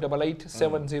 588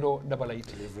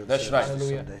 7088. That's right.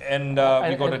 Hallelujah. And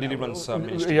we got a deliverance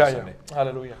ministry on Sunday.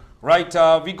 Hallelujah. Right,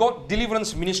 we got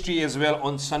deliverance ministry as well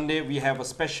on Sunday. We have a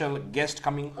special guest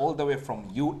coming all the way from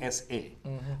USA.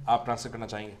 आप transfer करना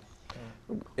चाहेंगे?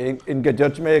 इनके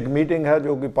church में एक meeting है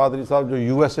जो कि पादरी साहब जो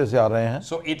यूएसए से आ रहे हैं.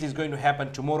 So it is going to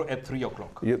happen tomorrow at 3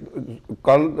 o'clock.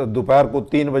 कल दोपहर को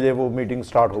 3 बजे वो मीटिंग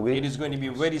स्टार्ट होगी. It is going to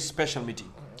be a very special meeting.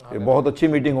 ये बहुत अच्छी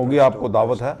मीटिंग होगी, आपको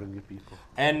दावत है.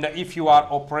 And if you are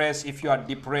oppressed, if you are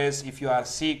depressed, if you are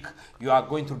sick, you are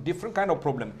going through different kind of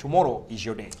problem, tomorrow is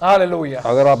your day. Hallelujah.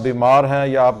 अगर आप बीमार हैं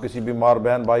या आप किसी बीमार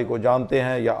बहन भाई को जानते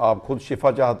हैं या आप खुद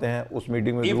शिफा चाहते हैं, उस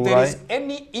मीटिंग में If जरूर there आएं. is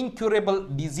any incurable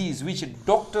disease which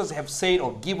doctors have said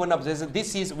or given up, they say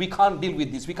this is, we can't deal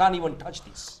with this, we can't even touch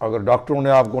this. अगर डॉक्टरों ने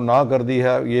आपको ना कर दी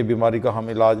है, ये बीमारी का हम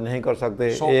इलाज नहीं कर सकते,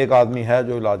 एक आदमी है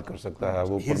जो इलाज कर सकता है,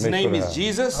 वो His name परमेश्वर is है.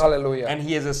 Jesus. Hallelujah. And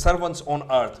he has a servants on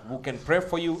earth who can pray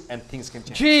for you and things can change.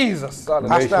 Jesus.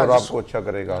 परमेश्वर आपको अच्छा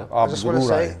करेगा. I आप just want to जरूर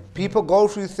say, आएं. people go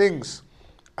through things,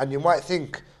 and you might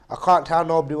think, I can't tell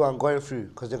nobody what I'm going through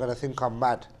because they're going to think I'm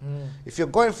mad. If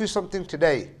you're going through something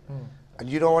today, and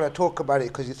you don't want to talk about it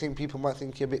because you think people might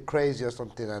think you're a bit crazy or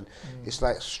something, and it's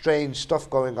like strange stuff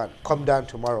going on, come down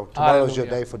tomorrow. Tomorrow's your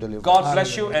day for deliverance. God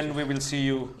bless you and we will see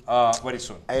you very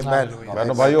soon. Amen.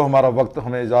 बहनों भाइयों, हमारा वक्त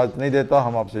हमें इजाज़त नहीं देता,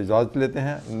 हम आपसे इजाज़त लेते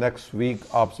हैं. नेक्स्ट वीक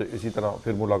आपसे इसी तरह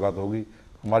फिर मुलाकात होगी.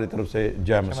 हमारी तरफ से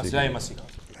जय मसीह. जय मसीह.